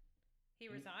 He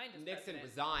resigned as Nixon president.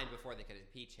 resigned before they could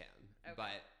impeach him. Okay.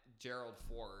 But Gerald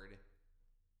Ford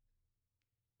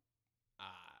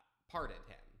pardoned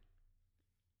him.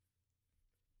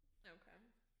 Okay.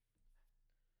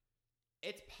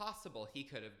 It's possible he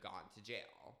could have gone to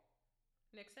jail.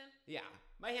 Nixon? Yeah.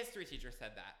 My history teacher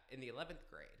said that in the 11th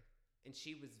grade. And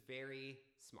she was very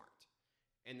smart.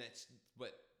 And that's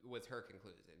what was her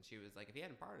conclusion. She was like, if he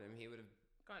hadn't pardoned him, he would have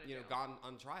gone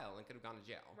on trial and could have gone to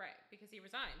jail. Right, because he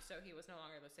resigned, so he was no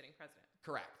longer the sitting president.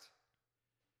 Correct.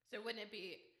 So wouldn't it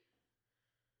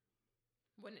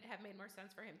have made more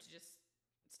sense for him to just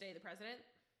stay the president?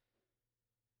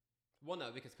 Well,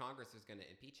 no, because Congress was going to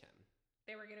impeach him.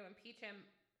 They were going to impeach him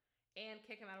and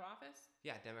kick him out of office?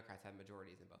 Yeah, Democrats have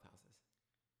majorities in both houses.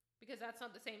 Because that's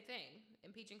not the same thing.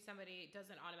 Impeaching somebody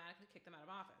doesn't automatically kick them out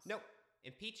of office. Nope.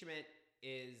 Impeachment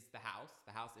is the House.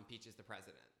 The House impeaches the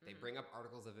president. They bring up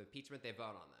articles of impeachment. They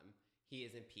vote on them. He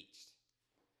is impeached.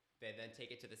 They then take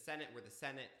it to the Senate, where the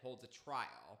Senate holds a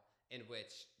trial in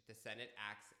which the Senate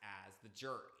acts as the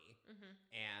jury. Mm-hmm.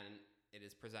 And it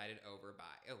is presided over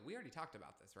by... Oh, we already talked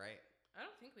about this, right? I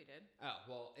don't think we did. Oh,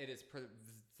 well, it is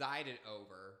presided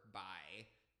over by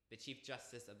the Chief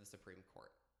Justice of the Supreme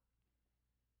Court.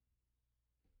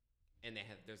 And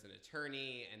there's an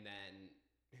attorney, and then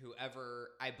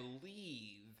whoever, I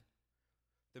believe,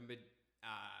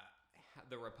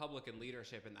 the Republican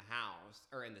leadership in the House,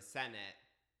 or in the Senate,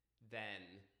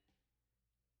 then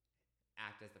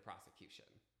act as the prosecution.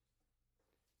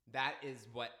 That is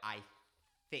what I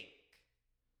think.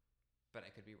 But I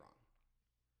could be wrong.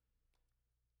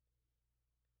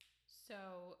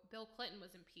 So Bill Clinton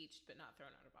was impeached but not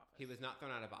thrown out of office. He was not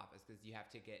thrown out of office because you have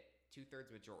to get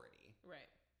 2/3 majority. Right.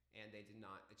 And they did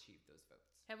not achieve those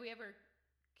votes. Have we ever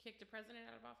kicked a president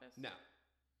out of office? No.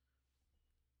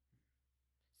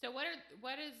 So what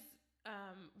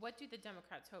do the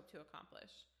Democrats hope to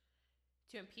accomplish?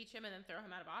 To impeach him and then throw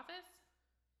him out of office?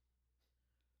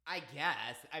 I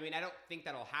guess. I mean, I don't think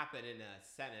that'll happen in a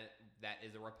Senate that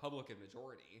is a Republican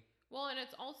majority. Well, and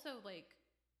it's also like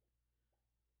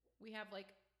we have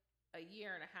like a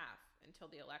year and a half until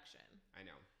the election. I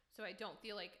know. So I don't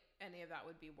feel like any of that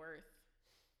would be worth.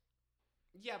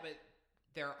 Yeah, but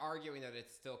they're arguing that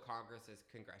it's still Congress's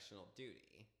congressional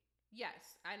duty.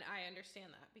 Yes, and I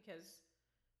understand that because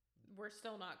we're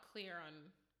still not clear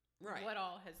on what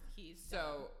all he's done.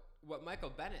 So what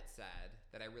Michael Bennet said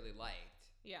that I really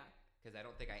liked. Yeah. Because I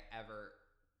don't think I ever...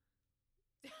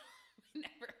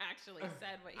 never actually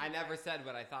said what I never said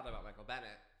what I thought about Michael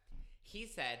Bennet. He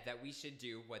said that we should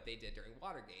do what they did during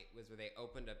Watergate, was where they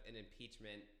opened up an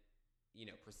impeachment,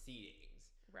 proceedings.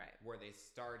 Right. Where they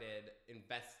started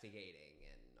investigating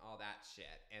and all that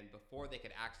shit. And before they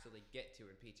could actually get to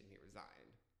impeach him, he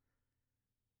resigned.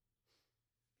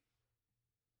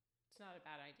 It's not a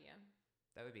bad idea.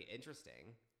 That would be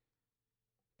interesting.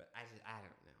 But I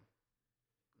don't know.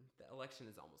 The election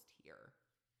is almost here.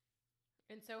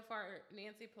 And so far,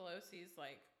 Nancy Pelosi's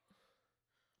like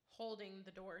holding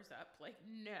the doors up, like,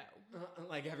 no.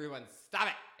 Like, everyone, stop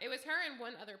it. It was her and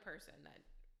one other person that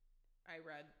I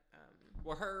read.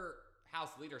 Well, her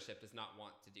House leadership does not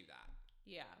want to do that.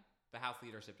 Yeah. The House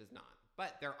leadership does not.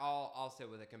 But they're all also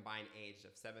with a combined age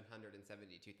of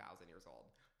 772,000 years old.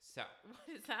 So. What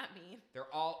does that mean?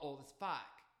 They're all old as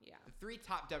fuck. Yeah. The 3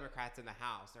 top Democrats in the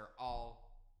House are all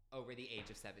over the age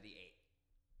of 78.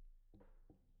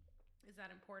 Is that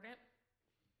important?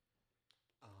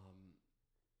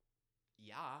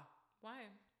 Yeah. Why?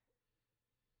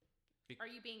 Are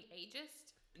you being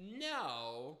ageist?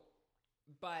 No,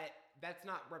 but that's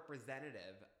not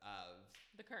representative of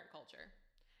the current culture.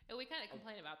 And we kind of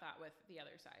complain about that with the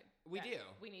other side. We do.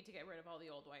 We need to get rid of all the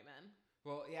old white men.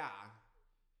 Well, yeah.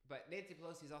 But Nancy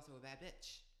Pelosi is also a bad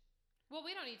bitch. Well,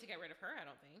 we don't need to get rid of her, I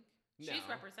don't think. No. She's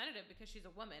representative because she's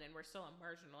a woman and we're still a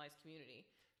marginalized community.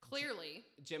 Clearly.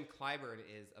 Jim Clyburn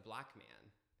is a black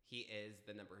man. He is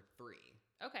the number 3.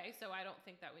 Okay, so I don't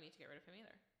think that we need to get rid of him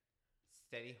either.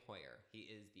 Steny Hoyer. He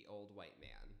is the old white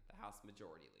man, the House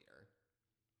Majority Leader.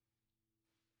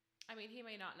 I mean, he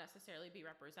may not necessarily be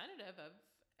representative of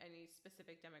any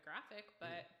specific demographic,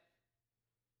 but...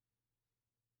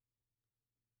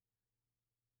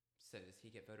 So does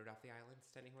he get voted off the island,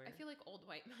 Steny Hoyer? I feel like old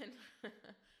white men.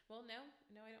 Well, no,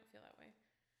 I don't feel that way.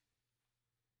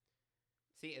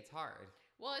 See, it's hard.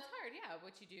 Well, it's hard, yeah.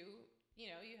 What you do,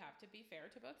 you have to be fair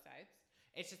to both sides.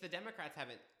 It's just the Democrats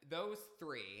haven't... Those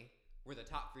 3 were the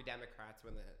top 3 Democrats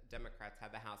when the Democrats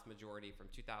had the House majority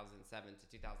from 2007 to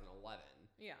 2011.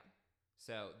 Yeah.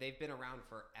 So they've been around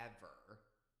forever.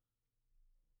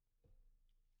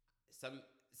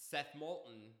 Seth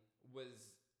Moulton was...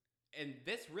 And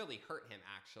this really hurt him,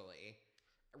 actually.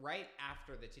 Right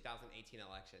after the 2018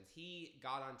 elections, he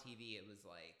got on TV. It was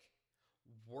like,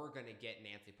 we're going to get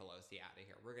Nancy Pelosi out of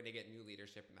here. We're going to get new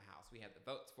leadership in the House. We have the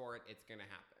votes for it. It's going to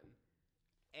happen.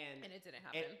 And it didn't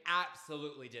happen. It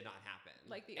absolutely did not happen.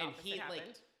 Like the opposite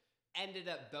happened. Ended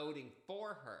up voting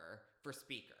for her for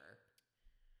speaker.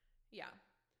 Yeah.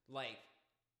 Like,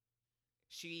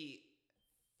 she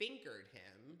fingered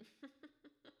him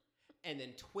and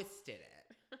then twisted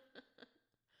it.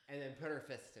 And then put her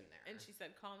fist in there. And she said,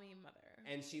 call me mother.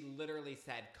 And she literally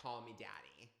said, call me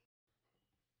daddy.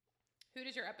 Who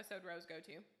does your episode rose go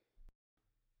to?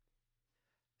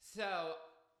 So,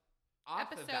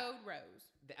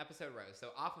 rose. The episode rose. So,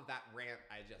 off of that rant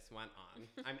I just went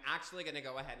on, I'm actually going to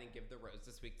go ahead and give the rose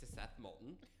this week to Seth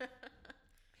Moulton.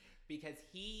 Because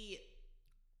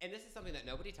and this is something that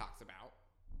nobody talks about.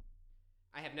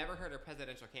 I have never heard a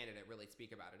presidential candidate really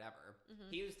speak about it ever.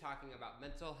 Mm-hmm. He was talking about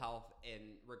mental health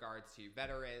in regards to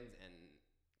veterans and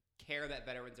care that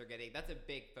veterans are getting. That's a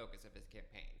big focus of his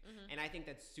campaign. Mm-hmm. And I think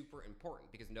that's super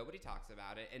important because nobody talks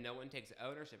about it and no one takes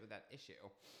ownership of that issue.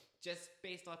 Just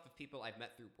based off of people I've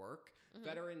met through work,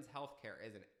 veterans health care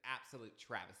is an absolute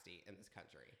travesty in this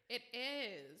country. It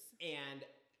is. And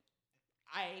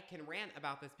I can rant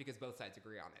about this because both sides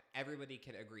agree on it. Everybody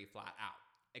can agree flat out.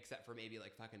 Except for maybe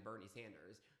like fucking Bernie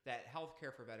Sanders, that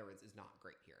healthcare for veterans is not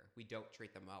great here. We don't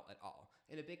treat them well at all.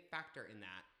 And a big factor in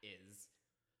that is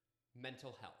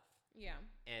mental health. Yeah.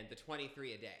 And the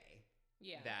 23 a day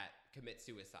that commit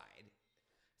suicide.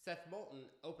 Seth Moulton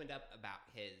opened up about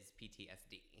his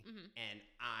PTSD. Mm-hmm. And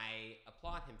I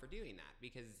applaud him for doing that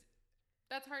because...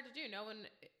 That's hard to do. No one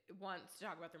wants to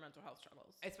talk about their mental health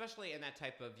struggles. Especially in that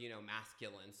type of,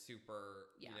 masculine,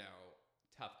 super,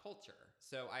 tough culture.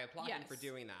 So I applaud him for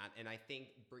doing that, and I think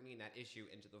bringing that issue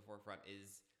into the forefront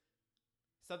is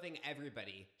something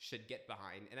everybody should get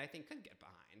behind, and I think could get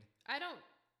behind. I don't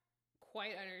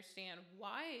quite understand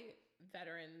why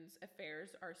veterans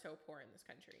affairs are so poor in this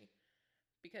country,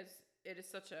 because it is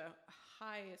such a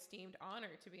high esteemed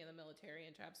honor to be in the military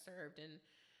and to have served and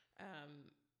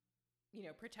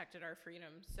protected our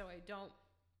freedoms. So I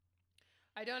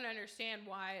don't understand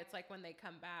why it's like when they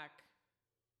come back,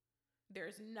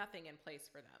 there's nothing in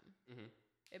place for them. Mm-hmm.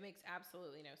 It makes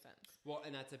absolutely no sense. Well,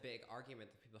 and that's a big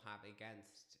argument that people have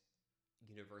against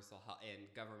universal health and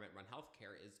government-run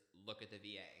healthcare is look at the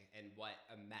VA and what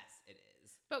a mess it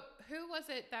is. But who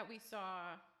was it that we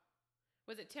saw?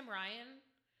 Was it Tim Ryan?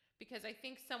 Because I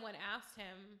think someone asked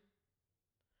him,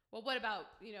 well, what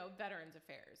about, Veterans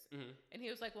Affairs? Mm-hmm. And he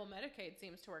was like, well, Medicaid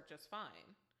seems to work just fine.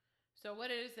 So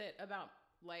what is it about,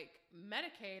 like,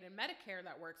 Medicaid and Medicare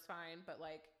that works fine, but,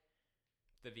 like,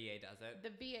 the VA doesn't? The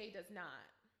VA does not.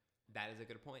 That is a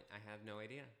good point. I have no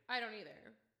idea. I don't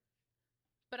either.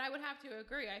 But I would have to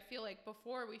agree. I feel like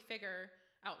before we figure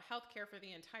out healthcare for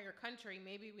the entire country,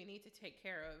 maybe we need to take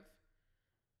care of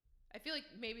I feel like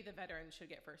maybe the veterans should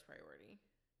get first priority.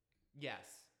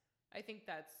 Yes. I think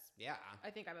that's... Yeah. I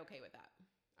think I'm okay with that.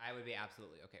 I would be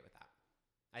absolutely okay with that.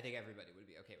 I think everybody would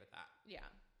be okay with that. Yeah.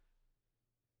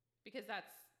 Because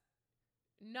that's...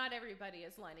 Not everybody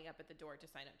is lining up at the door to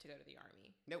sign up to go to the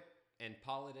Army. Nope. And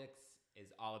politics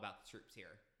is all about the troops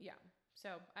here. Yeah.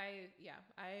 So,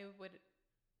 I would...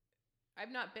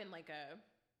 I've not been like a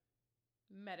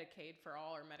Medicaid for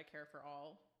all or Medicare for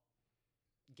all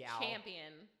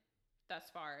champion thus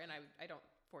far, and I don't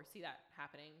foresee that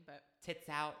happening, but... Tits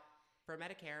out for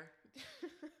Medicare.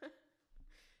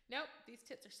 Nope, these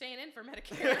tits are staying in for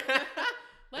Medicare.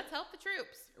 Let's help the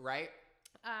troops. Right?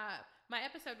 My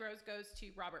episode rose goes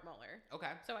to Robert Mueller.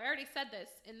 Okay. So I already said this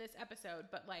in this episode,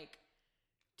 but like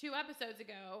 2 episodes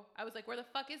ago, I was like, where the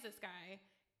fuck is this guy?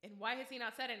 And why has he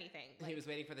not said anything? Like, he was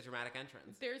waiting for the dramatic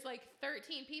entrance. There's like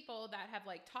 13 people that have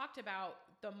like talked about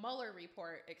the Mueller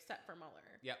report except for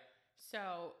Mueller. Yep.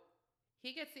 So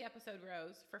he gets the episode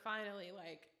rose for finally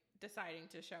like deciding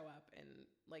to show up and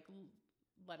like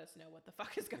let us know what the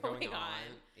fuck is going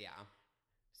on. Yeah.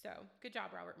 So good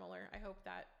job, Robert Mueller. I hope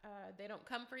that they don't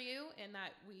come for you and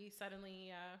that we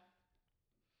suddenly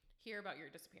hear about your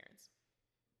disappearance.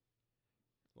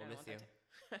 We'll miss you.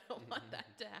 I don't want that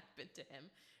to happen to him.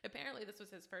 Apparently, this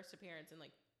was his first appearance in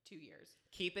like 2 years.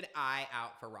 Keep an eye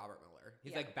out for Robert Mueller.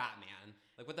 He's Yeah. like Batman.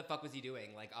 Like, what the fuck was he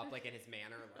doing? Like, up like in his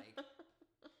manor, like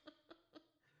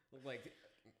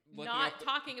Not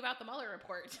talking about the Mueller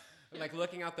report. like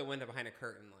looking out the window behind a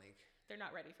curtain, like They're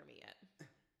not ready for me yet.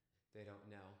 they don't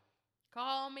know.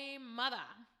 Call me mother.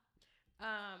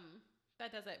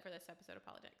 That does it for this episode of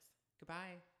Politics.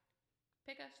 Goodbye.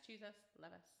 Pick us, choose us,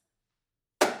 love us.